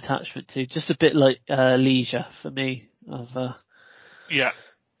grow an attachment to, just a bit like Leisure for me. Yes,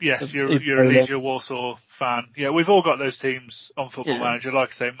 you're a Leisure Warsaw fan. Yeah, we've all got those teams on Football Manager. Like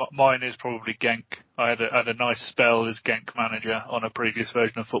I say, mine is probably Genk. I had a nice spell as Genk manager on a previous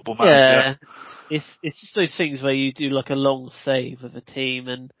version of Football Manager. Yeah, it's just those things where you do like a long save of a team,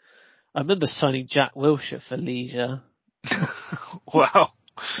 and I remember signing Jack Wilshere for Leisure. Wow.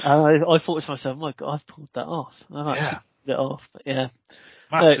 And I thought to myself, my God, I've pulled that off. I've actually pulled it off. But yeah,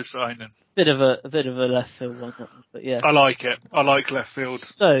 Massive signing. Bit of a left field one, but yeah. I like it. I like left field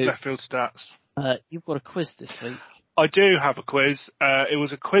stats. You've got a quiz this week. I do have a quiz. It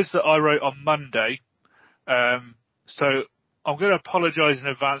was a quiz that I wrote on Monday. So I'm going to apologise in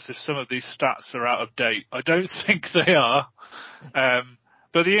advance if some of these stats are out of date. I don't think they are.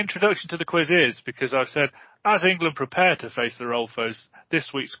 But the introduction to the quiz is because I've said, as England prepare to face the Roll foes,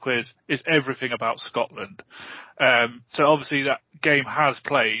 this week's quiz is everything about Scotland. So obviously that game has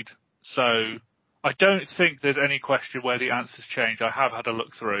played. So I don't think there's any question where the answers change. I have had a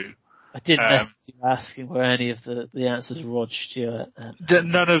look through. I did message you asking where any of the answers are Rod Stewart.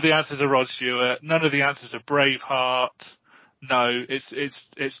 None of the answers are Rod Stewart. None of the answers are Braveheart. No,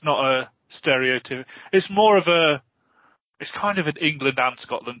 it's not a stereotype. It's more of it's kind of an England and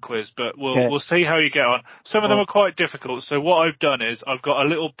Scotland quiz, but we'll see how you get on. Some of them are quite difficult. So what I've done is I've got a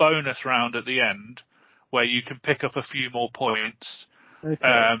little bonus round at the end where you can pick up a few more points.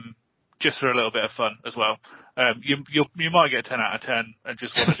 Okay. Just for a little bit of fun as well. You might get 10 out of 10 and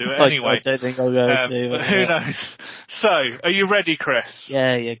just want to do it anyway. I don't think I'll go but who knows? So, are you ready, Chris?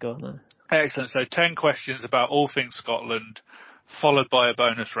 Yeah, go on then. Excellent. So 10 questions about all things Scotland, followed by a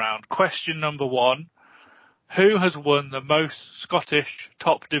bonus round. Question number 1. Who has won the most Scottish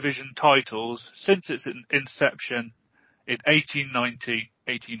top division titles since its inception in 1890,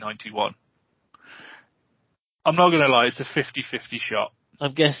 1891? I'm not going to lie, it's a 50-50 shot.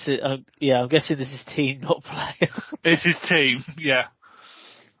 I'm guessing this is team, not player. It's his team, yeah.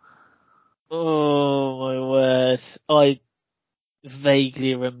 Oh my word. I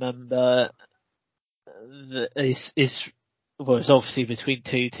vaguely remember that it's obviously between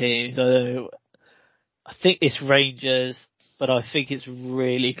two teams. I think it's Rangers, but I think it's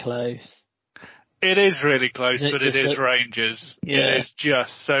really close. It is really close, but it is Rangers. Yeah. It is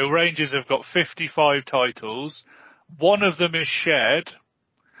just. So Rangers have got 55 titles. One of them is shared,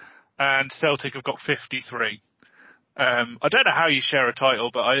 and Celtic have got 53. I don't know how you share a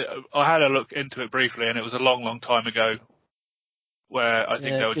title, but I had a look into it briefly, and it was a long, long time ago where I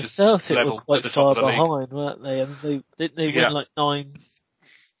think they were just Celtic level were quite at the far top of the behind, weren't they? I mean, didn't they win like nine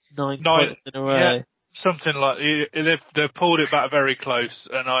titles in a row? Yeah, something like they've pulled it back very close,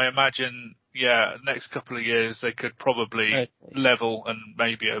 and I imagine next couple of years they could probably level and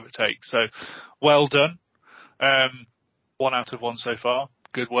maybe overtake. So well done. 1 out of 1 so far.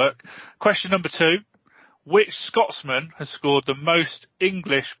 Good work. Question number 2. Which Scotsman has scored the most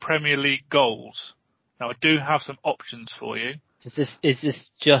English Premier League goals? Now I do have some options for you. Is this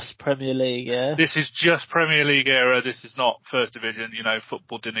just Premier League, yeah? This is just Premier League era. This is not First Division.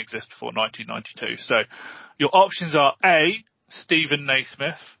 Football didn't exist before 1992. So your options are A, Stephen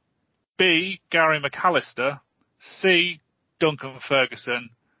Naismith, B, Gary McAllister, C, Duncan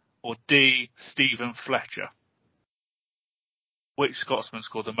Ferguson, or D, Stephen Fletcher. Which Scotsman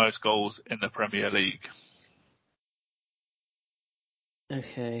scored the most goals in the Premier League?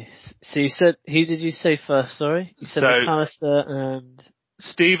 Okay. So you said, who did you say first, sorry? You said McAllister and...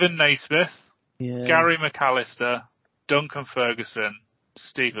 Stephen Naismith, Gary McAllister, Duncan Ferguson,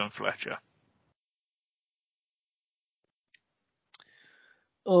 Stephen Fletcher.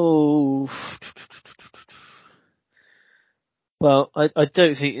 Oh... Well, I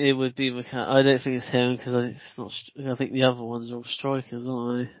don't think it would be I don't think it's him because I think the other ones are all strikers,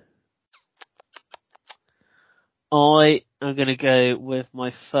 aren't they? I am going to go with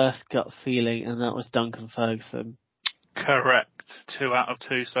my first gut feeling, and that was Duncan Ferguson. Correct. 2 out of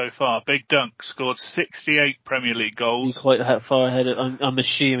 2 so far. Big Dunk scored 68 Premier League goals. He's quite far ahead. I'm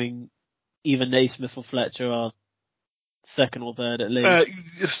assuming either Naismith or Fletcher are second or third at least.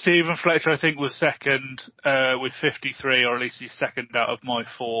 Stephen Fletcher, I think, was second with 53, or at least he's second out of my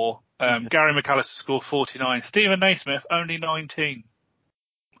 4. Gary McAllister scored 49. Stephen Naismith, only 19.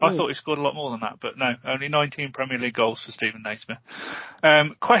 I thought he scored a lot more than that, but no, only 19 Premier League goals for Stephen Naismith.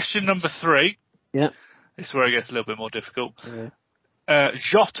 Question number 3. Yeah. This is where it gets a little bit more difficult.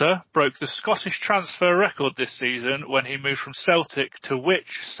 Jota broke the Scottish transfer record this season when he moved from Celtic to which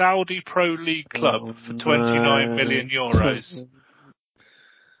Saudi Pro League club for 29 million euros?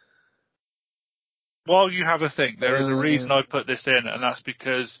 While you have a think, there is a reason I put this in, and that's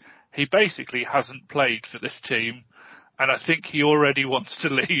because he basically hasn't played for this team, and I think he already wants to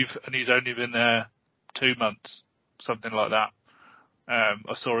leave, and he's only been there 2 months, something like that.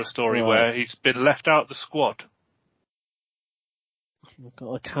 I saw a story where he's been left out of the squad. Oh my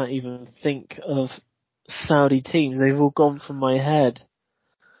God, I can't even think of Saudi teams. They've all gone from my head.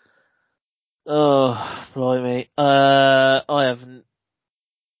 Oh, blimey. I have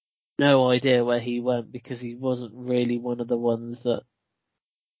no idea where he went because he wasn't really one of the ones that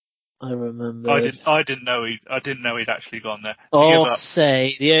I remember. I didn't know he'd actually gone there. I'll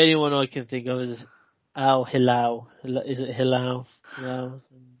say the only one I can think of is Al Hilal. Is it Hilal?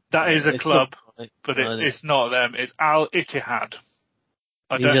 That is a club, but it's not them. It's Al Ittihad.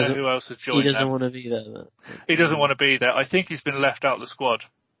 I don't know who else has joined them. He doesn't want to be there. He doesn't want to be there. I think he's been left out of the squad.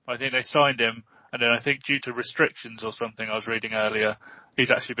 I think they signed him, and then I think due to restrictions or something I was reading earlier,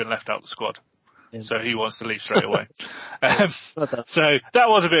 he's actually been left out of the squad. Yeah. So he wants to leave straight away. So that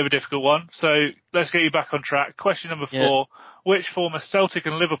was a bit of a difficult one. So let's get you back on track. Question number 4. Yeah. Which former Celtic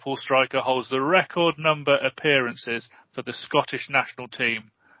and Liverpool striker holds the record number of appearances for the Scottish national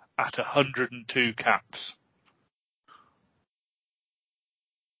team at 102 caps?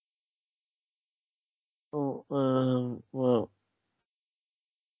 Well,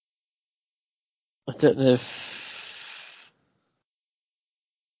 I don't know if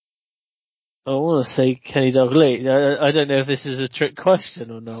I want to say Kenny Dalglish. I don't know if this is a trick question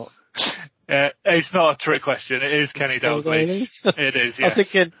or not. It's not a trick question. It is Kenny Dalglish. It is, yes. I'm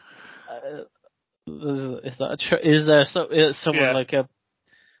thinking, is there someone like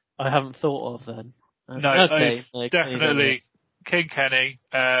I haven't thought of then? No, it's definitely King Kenny.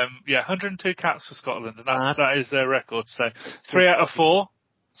 102 caps for Scotland, and that is their record. So 3 out of 4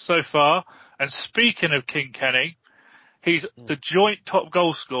 so far. And speaking of King Kenny, he's the joint top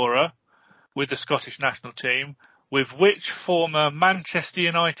goal scorer with the Scottish national team with which former Manchester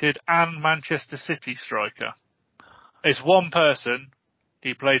United and Manchester City striker? It's one person.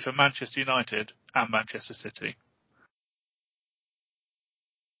 He played for Manchester United and Manchester City.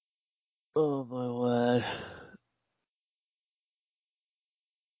 Oh my word.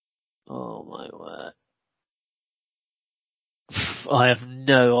 Oh my word. I have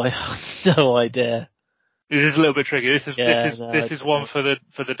no idea. This is a little bit tricky. This is one for the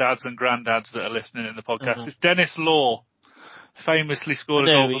dads and granddads that are listening in the podcast. It's Dennis Law, famously scored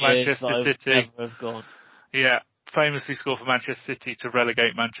a goal for Manchester City. Never have gone. Yeah, famously scored for Manchester City to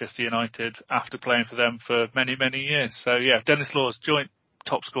relegate Manchester United after playing for them for many, many years. So yeah, Dennis Law's joint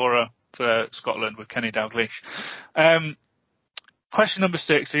top scorer for Scotland with Kenny Dalglish. Question number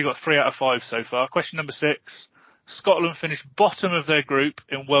 6. So you got 3 out of 5 so far. Question number 6. Scotland finished bottom of their group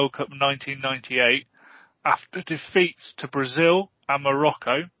in World Cup 1998 after defeats to Brazil and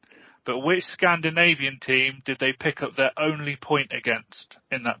Morocco. But which Scandinavian team did they pick up their only point against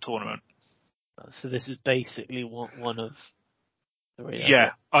in that tournament? So this is basically one of 3.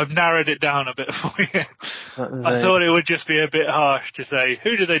 Yeah, I've narrowed it down a bit for you. I thought it would just be a bit harsh to say,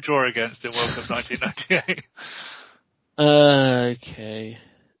 who did they draw against in World Cup 1998? Okay.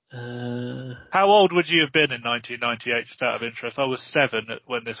 How old would you have been in 1998, just out of interest? I was 7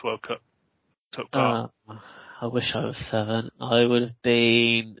 when this World Cup took part. I wish I was 7. I would have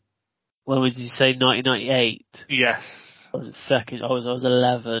been, when would you say 1998? Yes. I was second. I was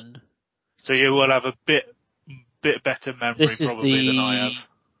 11. So you will have a bit better memory probably than I have.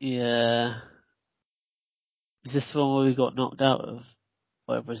 Yeah. Is this the one where we got knocked out of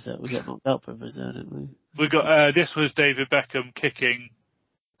by Brazil? We got knocked out by Brazil, didn't we? We got, this was David Beckham kicking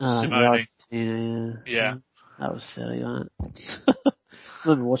Simone. Yeah. That was silly, wasn't it? I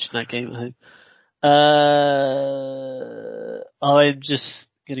remember watching that game at home. I'm just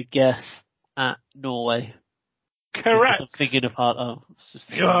gonna guess at Norway. Correct. I'm thinking of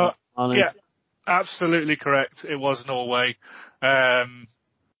yeah, absolutely correct. It was Norway. They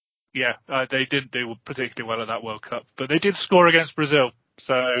didn't do particularly well at that World Cup, but they did score against Brazil.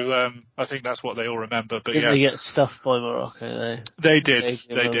 So I think that's what they all remember. But didn't they get stuffed by Morocco? They did.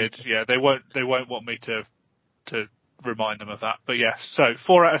 Yeah, they won't want me to remind them of that. But yeah, so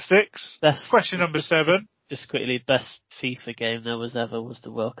 4 out of 6. Question number 7. Just quickly, best FIFA game there was ever was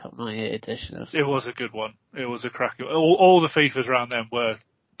the World Cup 98 edition. It was a good one. It was a cracking. All the FIFAs around them were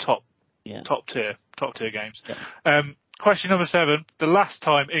top tier games. Yeah. Question number 7. The last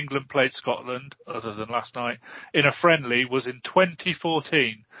time England played Scotland, other than last night, in a friendly was in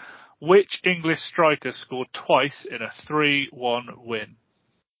 2014. Which English striker scored twice in a 3-1 win?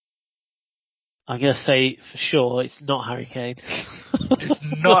 I'm going to say for sure it's not Harry Kane. It's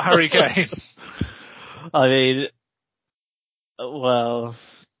not Harry Kane. I mean, well,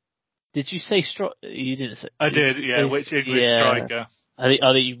 did you say you didn't say. I did, yeah. Which English striker? I think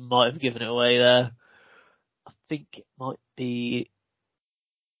you might have given it away there. I think it might be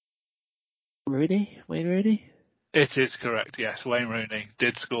Wayne Rooney? It is correct, yes. Wayne Rooney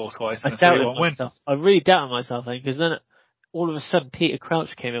did score twice in a 3-1 win. I really doubted myself then, because then all of a sudden Peter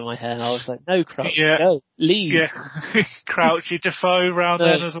Crouch came in my head and I was like, no, Crouch, go, leave. Yeah, Crouchy, Defoe round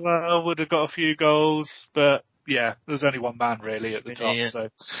then as well would have got a few goals, but yeah, there's only one man really at the top.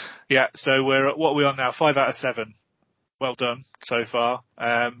 So we're what are we on now? 5 out of 7. Well done so far.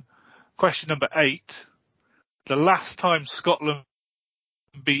 Question number 8. The last time Scotland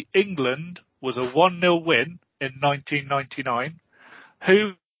beat England was a 1-0 win in 1999.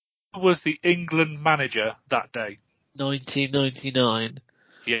 Who was the England manager that day? 1999.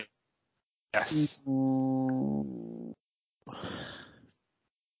 Yeah. Yes. Ooh.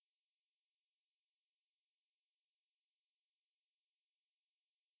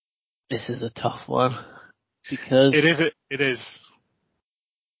 This is a tough one because It is.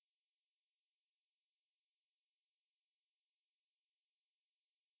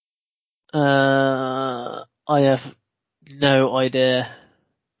 I have no idea.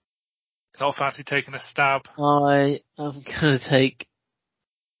 Not fancy taking a stab. I am gonna take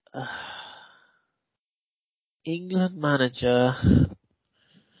England manager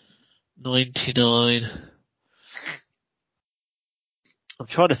 99. I'm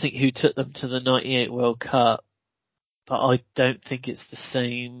trying to think who took them to the 98 World Cup, but I don't think it's the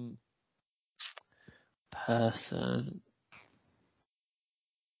same person.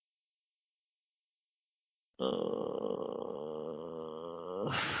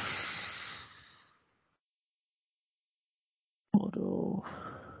 Model.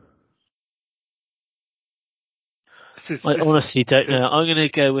 I honestly don't know. I'm going to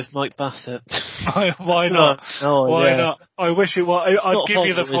go with Mike Bassett. Why not? No, why not? I wish it was. I'd give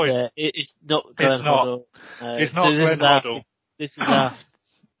you the point. It's not Glenn Hoddle. No. It's not Glenn Hoddle. This is after.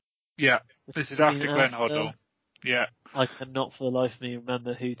 Yeah, this is after Glenn Hoddle. Yeah. I cannot for the life of me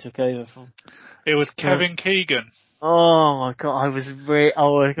remember who took over from. It was Kevin Keegan. Oh my god,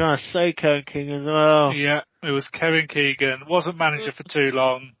 oh my god, so Kevin Keegan as well. Yeah, it was Kevin Keegan. Wasn't manager for too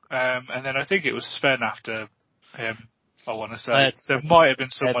long, and then I think it was Sven after him. I want to say there might have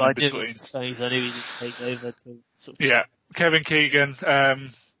been someone in between. I knew he didn't take over to. Yeah, Kevin Keegan.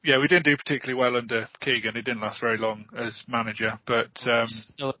 Yeah, we didn't do particularly well under Keegan. He didn't last very long as manager, but I'm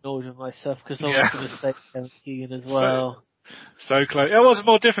so annoyed with myself because I was going to say Kevin Keegan as well. So close. It was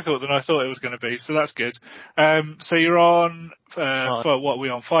more difficult than I thought it was going to be, so that's good. So you're on, for what are we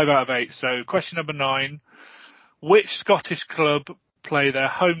on? 5 out of 8. So question number 9. Which Scottish club play their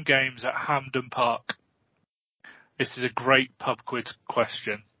home games at Hampden Park? This is a great pub quiz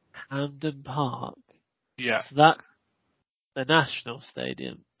question. Hampden Park? Yeah. So that's the National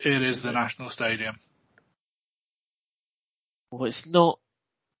Stadium. It is the National Stadium. Well, it's not.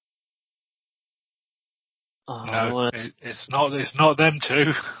 Oh, no, it's not. It's not them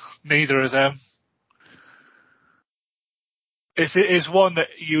two. Neither of them. It is one that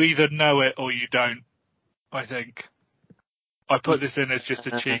you either know it or you don't. I think. I put this in as just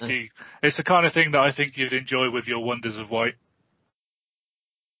a cheeky. It's the kind of thing that I think you'd enjoy with your Wonders of White.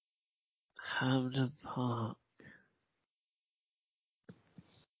 Hampden Park.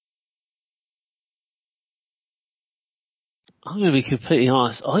 I'm going to be completely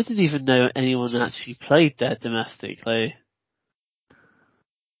honest. I didn't even know anyone actually played there domestically.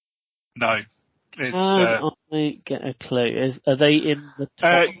 No. Can I get a clue? Are they in the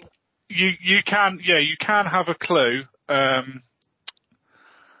top? You can have a clue. How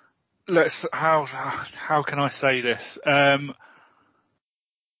can I say this?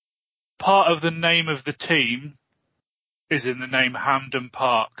 Part of the name of the team is in the name Hampden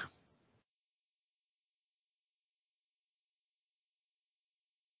Park.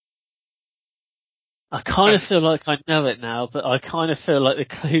 I kind of feel like I know it now, but I kind of feel like the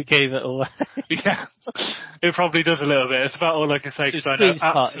clue gave it away. Yeah, it probably does a little bit. It's about all I can say because I know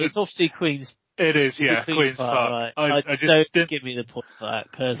It's obviously Queen's. It is, yeah, Queen's Park. Right. I just don't give me the point for that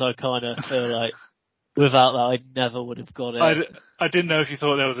because I kind of feel like without that I never would have got it. I didn't know if you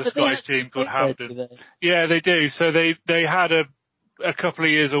thought there was a Scottish team called Hampden. Yeah, they do. So they had a couple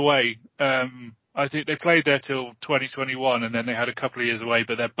of years away. I think they played there till 2021 and then they had a couple of years away,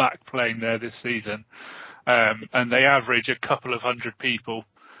 but they're back playing there this season. And they average a couple of hundred people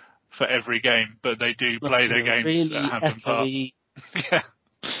for every game, but they do play their games really at Hampden Park. Yeah.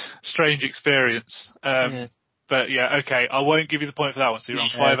 Strange experience. Yeah. But yeah, okay, I won't give you the point for that one, so you're on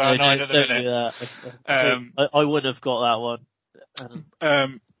 5 out of 9 at the minute. Do that. I wouldn't have got that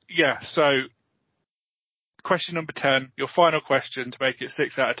one. Yeah, so question number 10, your final question to make it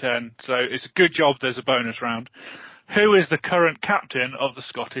 6 out of 10. So it's a good job there's a bonus round. Who is the current captain of the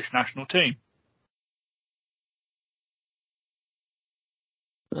Scottish national team?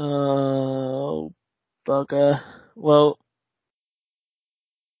 Oh, bugger. Well,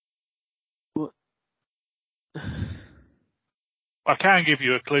 I can give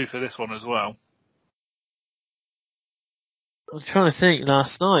you a clue for this one as well. I was trying to think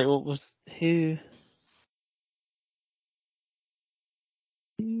last night. Who was the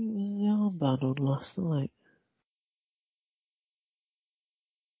armband on last night?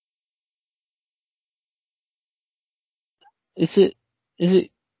 Is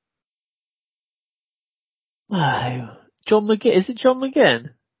it, oh, John McGinn? Is it John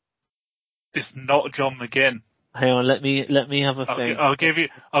McGinn? It's not John McGinn. Hang on, let me have a think. I'll give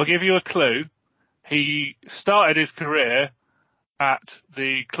you a clue. He started his career at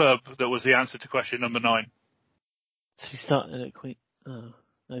the club that was the answer to question number 9. So he started at Queen. Oh,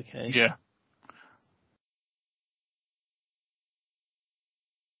 okay. Yeah.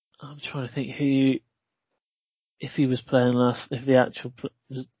 I'm trying to think who, if he was playing last, if the actual.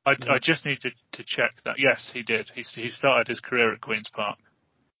 I just need to check that. Yes, he did. He started his career at Queen's Park.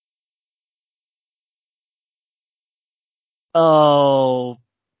 Oh,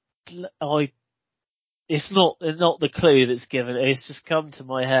 it's not the clue that's given. It's just come to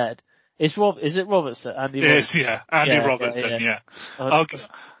my head. Is it Robertson? Andy Robertson? Yeah, Andy Robertson. Yeah.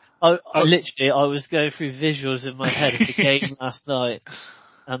 I literally, I was going through visuals in my head of the game last night,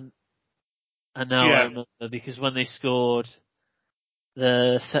 and now I remember, because when they scored,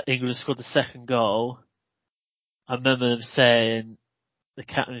 England scored the second goal, I remember them saying the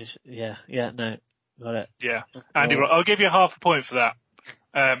captain. No, got it. Yeah, Andy. I'll give you half a point for that.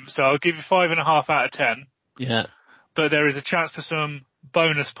 So I'll give you 5.5 out of 10. Yeah. But there is a chance for some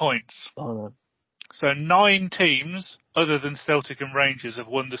bonus points. Oh, so 9 teams, other than Celtic and Rangers, have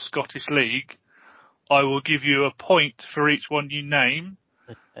won the Scottish League. I will give you a point for each one you name.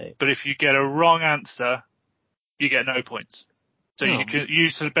 okay. But if you get a wrong answer, you get no points. So you can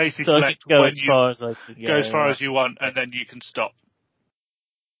basically select go when as you far as I can go as far as you want, and then you can stop.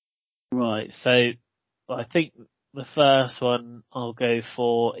 Right. So I think the first one I'll go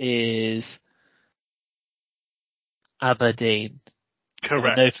for is Aberdeen.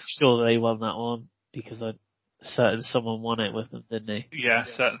 Correct. I know for sure they won that one because certain someone won it with them, didn't they? Yeah,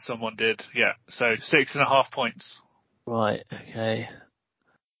 certain someone did. Yeah. So 6.5 points. Right. Okay.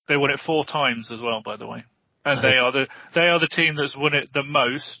 They won it 4 times as well, by the way. And they are the team that's won it the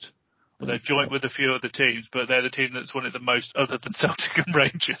most. Well, they're joint with a few other teams, but they're the team that's won it the most, other than Celtic and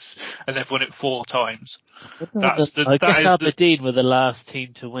Rangers, and they've won it 4 times. I guess Aberdeen were the last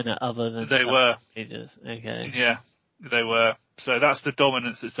team to win it, other than they were. Rangers. Okay. Yeah, they were. So that's the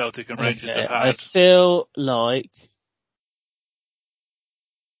dominance that Celtic and Rangers have had. I feel like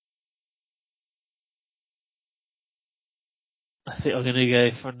I think I'm going to go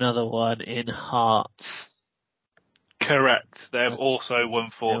for another one in Hearts. Correct. They have also won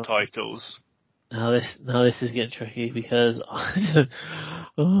 4 titles. Now this is getting tricky because I've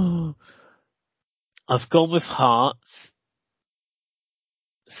gone with Hearts.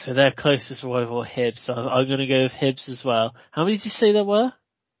 So their closest rival Hibs, so I'm going to go with Hibs as well. How many did you say there were?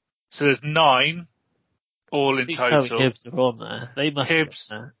 So there's 9 all in total. Hibs are on there. They must be on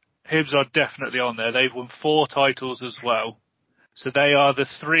there. Hibs are definitely on there. They've won 4 titles as well. So they are the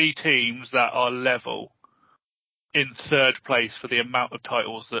 3 teams that are level in 3rd place for the amount of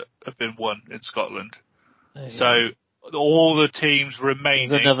titles that have been won in Scotland. Okay. So all the teams remaining...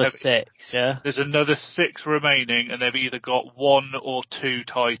 There's another 6, yeah? There's another 6 remaining, and they've either got 1 or 2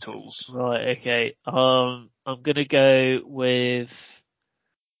 titles. Right, okay. I'm going to go with...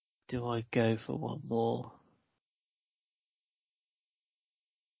 Do I go for one more?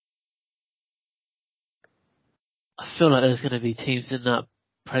 I feel like there's going to be teams in that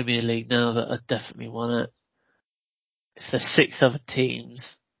Premier League now that have definitely won it. If there's 6 other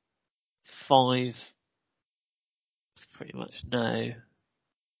teams, 5 pretty much no.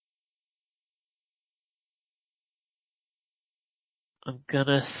 I'm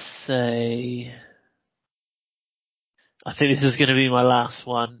gonna say, I think this is going to be my last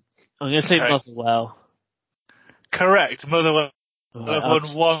one. I'm going to say Motherwell. Correct. Motherwell have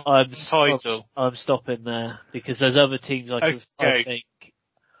won 1 title. I'm stopping there because there's other teams I think.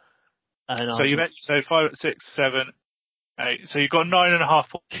 And so 5, 6, 7, 8. So you've got 9.5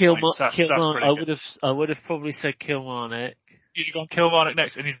 points. That's pretty good. I would have probably said Kilmarnock. You'd have gone Kilmarnock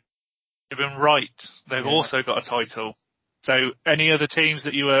next, and you've been right. They've also got a title. So any other teams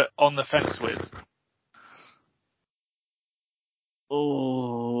that you were on the fence with?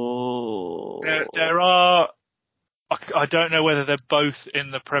 Oh, there are. I don't know whether they're both in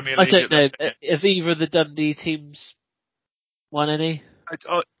the Premier League. I don't know. Have either of the Dundee teams won any?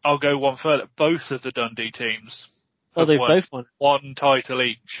 I'll go one further. Both of the Dundee teams. They both won 1 title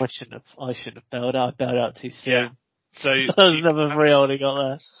each. I shouldn't have bailed out. I bailed out too soon. Yeah. So that was another 3 I would have got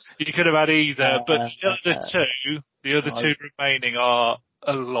there. You could have had either, but the other two remaining are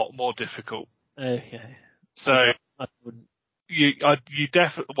a lot more difficult. Okay. So I wouldn't.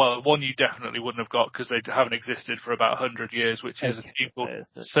 One you definitely wouldn't have got because they haven't existed for about 100 years, which is a team called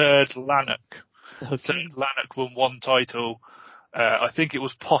Third Lanark. Okay. Third Lanark won 1 title. I think it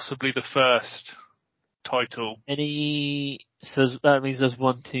was possibly the first title. So that means there's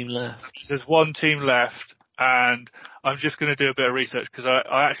one team left. There's one team left, and I'm just going to do a bit of research because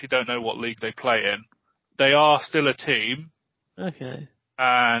I actually don't know what league they play in. They are still a team. Okay.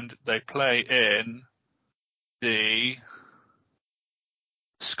 And they play in the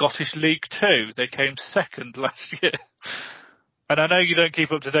Scottish League 2. They came second last year. And I know you don't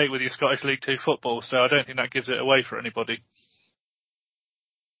keep up to date with your Scottish League 2 football, so I don't think that gives it away for anybody.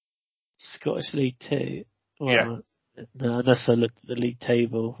 Scottish League 2? Well, yeah. No, unless I looked at the league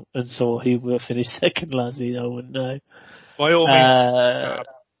table and saw who will finish second last year, I wouldn't know. By all means.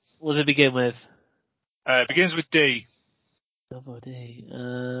 What does it begin with? It begins with D. Double D.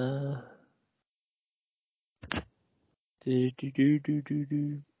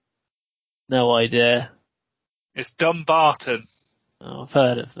 No idea. It's Dumbarton. Oh, I've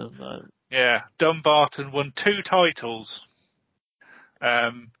heard of them, though. Yeah, Dumbarton won 2 titles.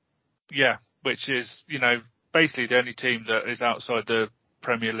 Which is, basically the only team that is outside the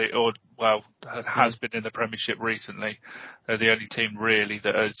Premier League, or, has been in the Premiership recently. They're the only team really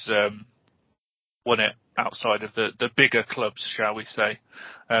that has won it outside of the bigger clubs, shall we say.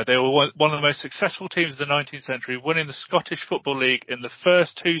 They were one of the most successful teams of the 19th century, winning the Scottish Football League in the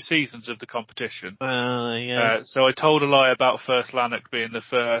first 2 seasons of the competition. So I told a lie about First Lanark being the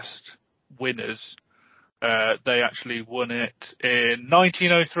first winners. They actually won it in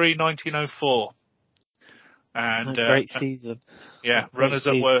 1903, 1904. And great season. Yeah,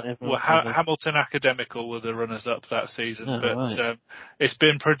 runners-up were Hamilton Academical were the runners-up that season. Right. It's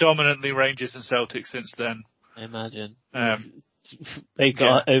been predominantly Rangers and Celtic since then. I imagine. They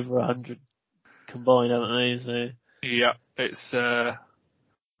got over 100 combined, haven't they? So. Yeah, it's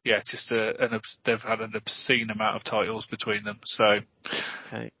they've had an obscene amount of titles between them. So,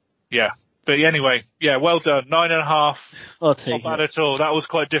 okay. Yeah. But anyway, well done. 9.5. I'll take Not bad at all. That was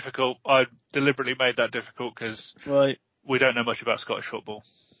quite difficult. I deliberately made that difficult because we don't know much about Scottish football.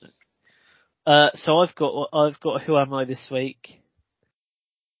 So I've got Who Am I this week?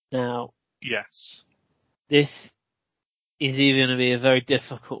 Now. Yes. This is either going to be a very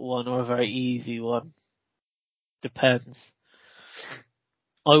difficult one or a very easy one. Depends.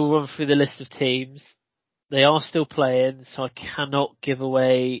 I will run through the list of teams. They are still playing, so I cannot give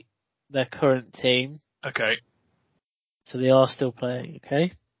away their current team. Okay. So they are still playing,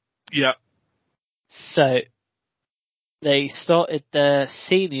 okay? Yeah. So, they started their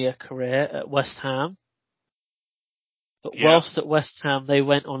senior career at West Ham. But whilst at West Ham, they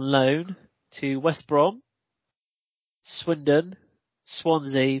went on loan to West Brom, Swindon,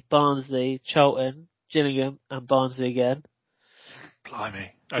 Swansea, Barnsley, Charlton, Gillingham, and Barnsley again.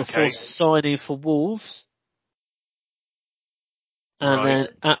 Blimey. Okay. Before signing for Wolves. And then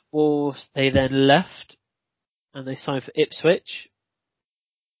at Wolves, they then left and they signed for Ipswich.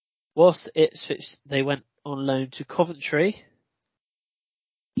 Whilst at Ipswich, they went on loan to Coventry.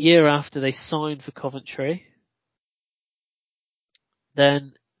 Year after they signed for Coventry.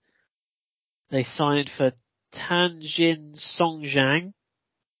 Then they signed for Tianjin Songjiang.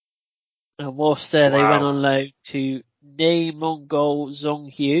 And whilst there, they went on loan to Nei Mongol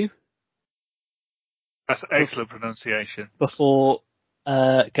Zhonghu. That's excellent pronunciation. Before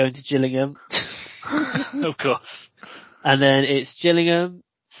going to Gillingham. Of course. And then it's Gillingham,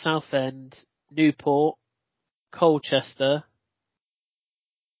 Southend, Newport, Colchester.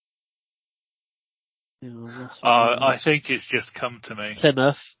 I think it's just come to me.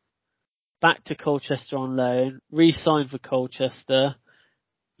 Plymouth. Back to Colchester on loan. Re-signed for Colchester.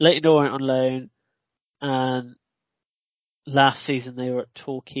 Leyton Orient on loan. And last season they were at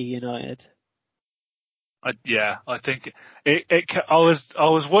Torquay United. I think I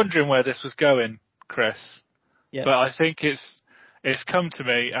was wondering where this was going, Chris. Yeah. But I think it's come to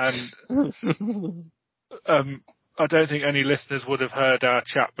me, and I don't think any listeners would have heard our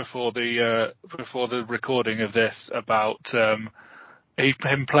chat before the recording of this about him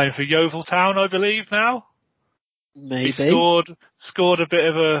playing for Yeovil Town, I believe now. Maybe. He scored a bit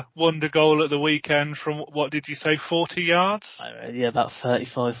of a wonder goal at the weekend from, what did you say, 40 yards? About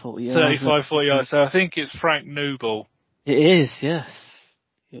 35, 40 yards. 35, 40 yards. So I think it's Frank Nouble. It is, yes.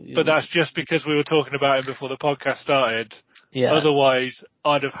 But that's just because we were talking about him before the podcast started. Yeah. Otherwise,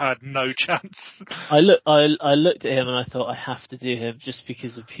 I'd have had no chance. I looked at him and I thought I have to do him just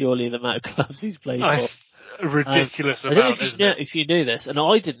because of purely the amount of clubs he's played for. A ridiculous amount, I don't know isn't it? If you knew this, and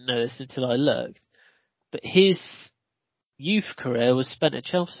I didn't know this until I looked, but his youth career was spent at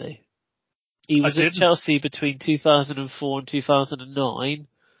Chelsea. He was at Chelsea between 2004 and 2009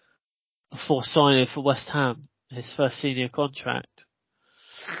 before signing for West Ham, his first senior contract.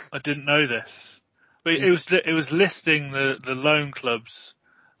 I didn't know this. But it was listing the loan clubs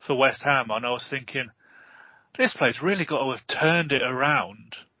for West Ham, and I was thinking, this player's really got to have turned it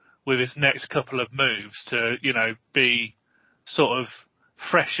around with his next couple of moves to, be sort of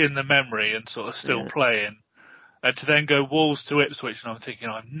fresh in the memory and sort of still playing. And to then go Wolves to Ipswich, and I'm thinking,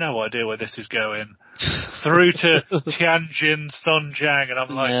 I have no idea where this is going. Through to Tianjin, Sonjiang, and I'm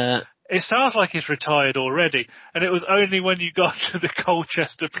like, it sounds like he's retired already. And it was only when you got to the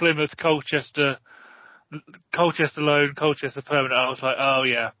Colchester, Plymouth, Colchester loan, Colchester permanent, I was like, oh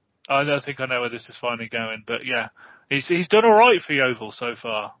yeah, I don't think I know where this is finally going. But yeah, he's done all right for Yeovil so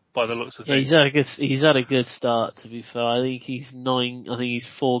far, by the looks of things. He's had a good start, to be fair. I think he's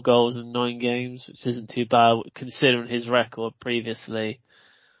 4 goals in 9 games, which isn't too bad considering his record previously.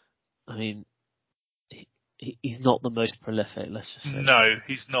 I mean, he's not the most prolific, let's just say. No,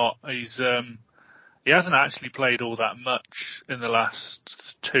 he's not. He hasn't actually played all that much in the last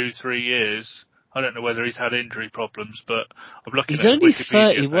 2-3 years. I don't know whether he's had injury problems, but I'm looking at his Wikipedia He's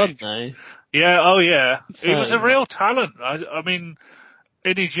only 31 page. though. Yeah, oh yeah. He was a real talent. I mean,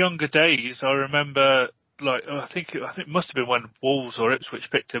 in his younger days, I remember, I think it must have been when Wolves or Ipswich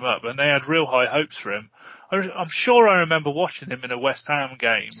picked him up, and they had real high hopes for him. I'm sure I remember watching him in a West Ham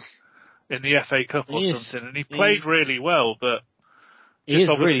game in the FA Cup or something, and he played really well, but just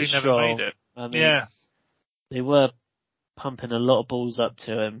obviously really never made it. I mean, they were pumping a lot of balls up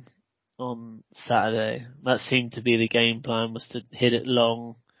to him on Saturday. That seemed to be the game plan, was to hit it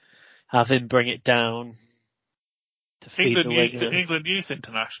long, have him bring it down to feed the Wiggers. England Youth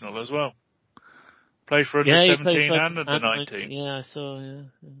International as well. Played for under 17 and under 19. Yeah, I saw.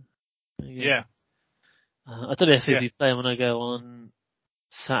 Yeah. I don't know if he'll be playing when I go on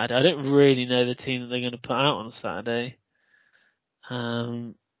Saturday. I don't really know the team that they're going to put out on Saturday.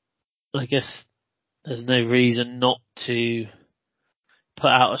 I guess there's no reason not to put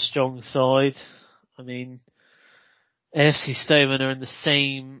out a strong side. I mean, AFC Stoneman are in the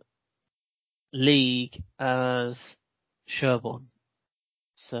same league as Sherborne,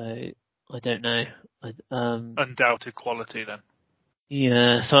 so I don't know. Undoubted quality then.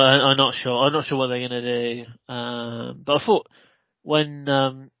 Yeah, so I'm not sure. I'm not sure what they're going to do. But I thought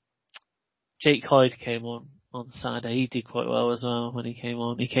when Jake Hyde came on Saturday, he did quite well as well when he came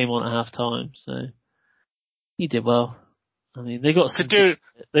on. He came on at half time, so he did well. I mean, they got some good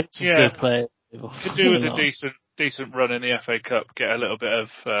players. Could do with a decent run in the FA Cup, get a little bit of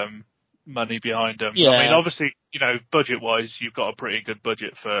money behind them. Yeah. I mean, obviously, budget-wise, you've got a pretty good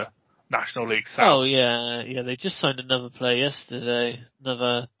budget for National League South. Oh yeah. They just signed another player yesterday.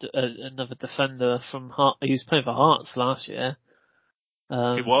 Another defender from Hearts. He was playing for Hearts last year. He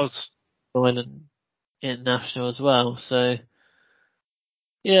was. Ireland International as well. So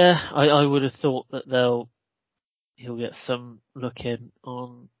yeah, I would have thought that he'll get some look in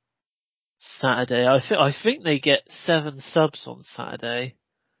on Saturday. I think they get 7 subs on Saturday.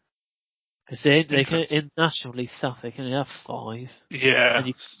 Because they can, in National League South, they can only have 5. Yeah,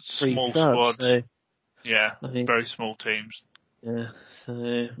 and small subs, squads. So, yeah, very small teams. Yeah,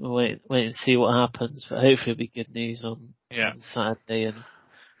 so we'll wait and see what happens. But hopefully it'll be good news on Saturday. And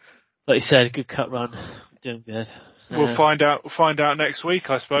like you said, a good cut run, doing good. We'll find out next week,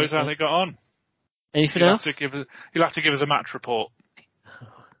 I suppose, how they got on. Anything else? You'll have to give us a match report.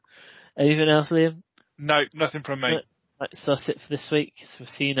 Anything else, Liam? No, nothing from me. Right, so that's it for this week. So we'll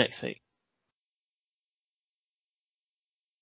see you next week.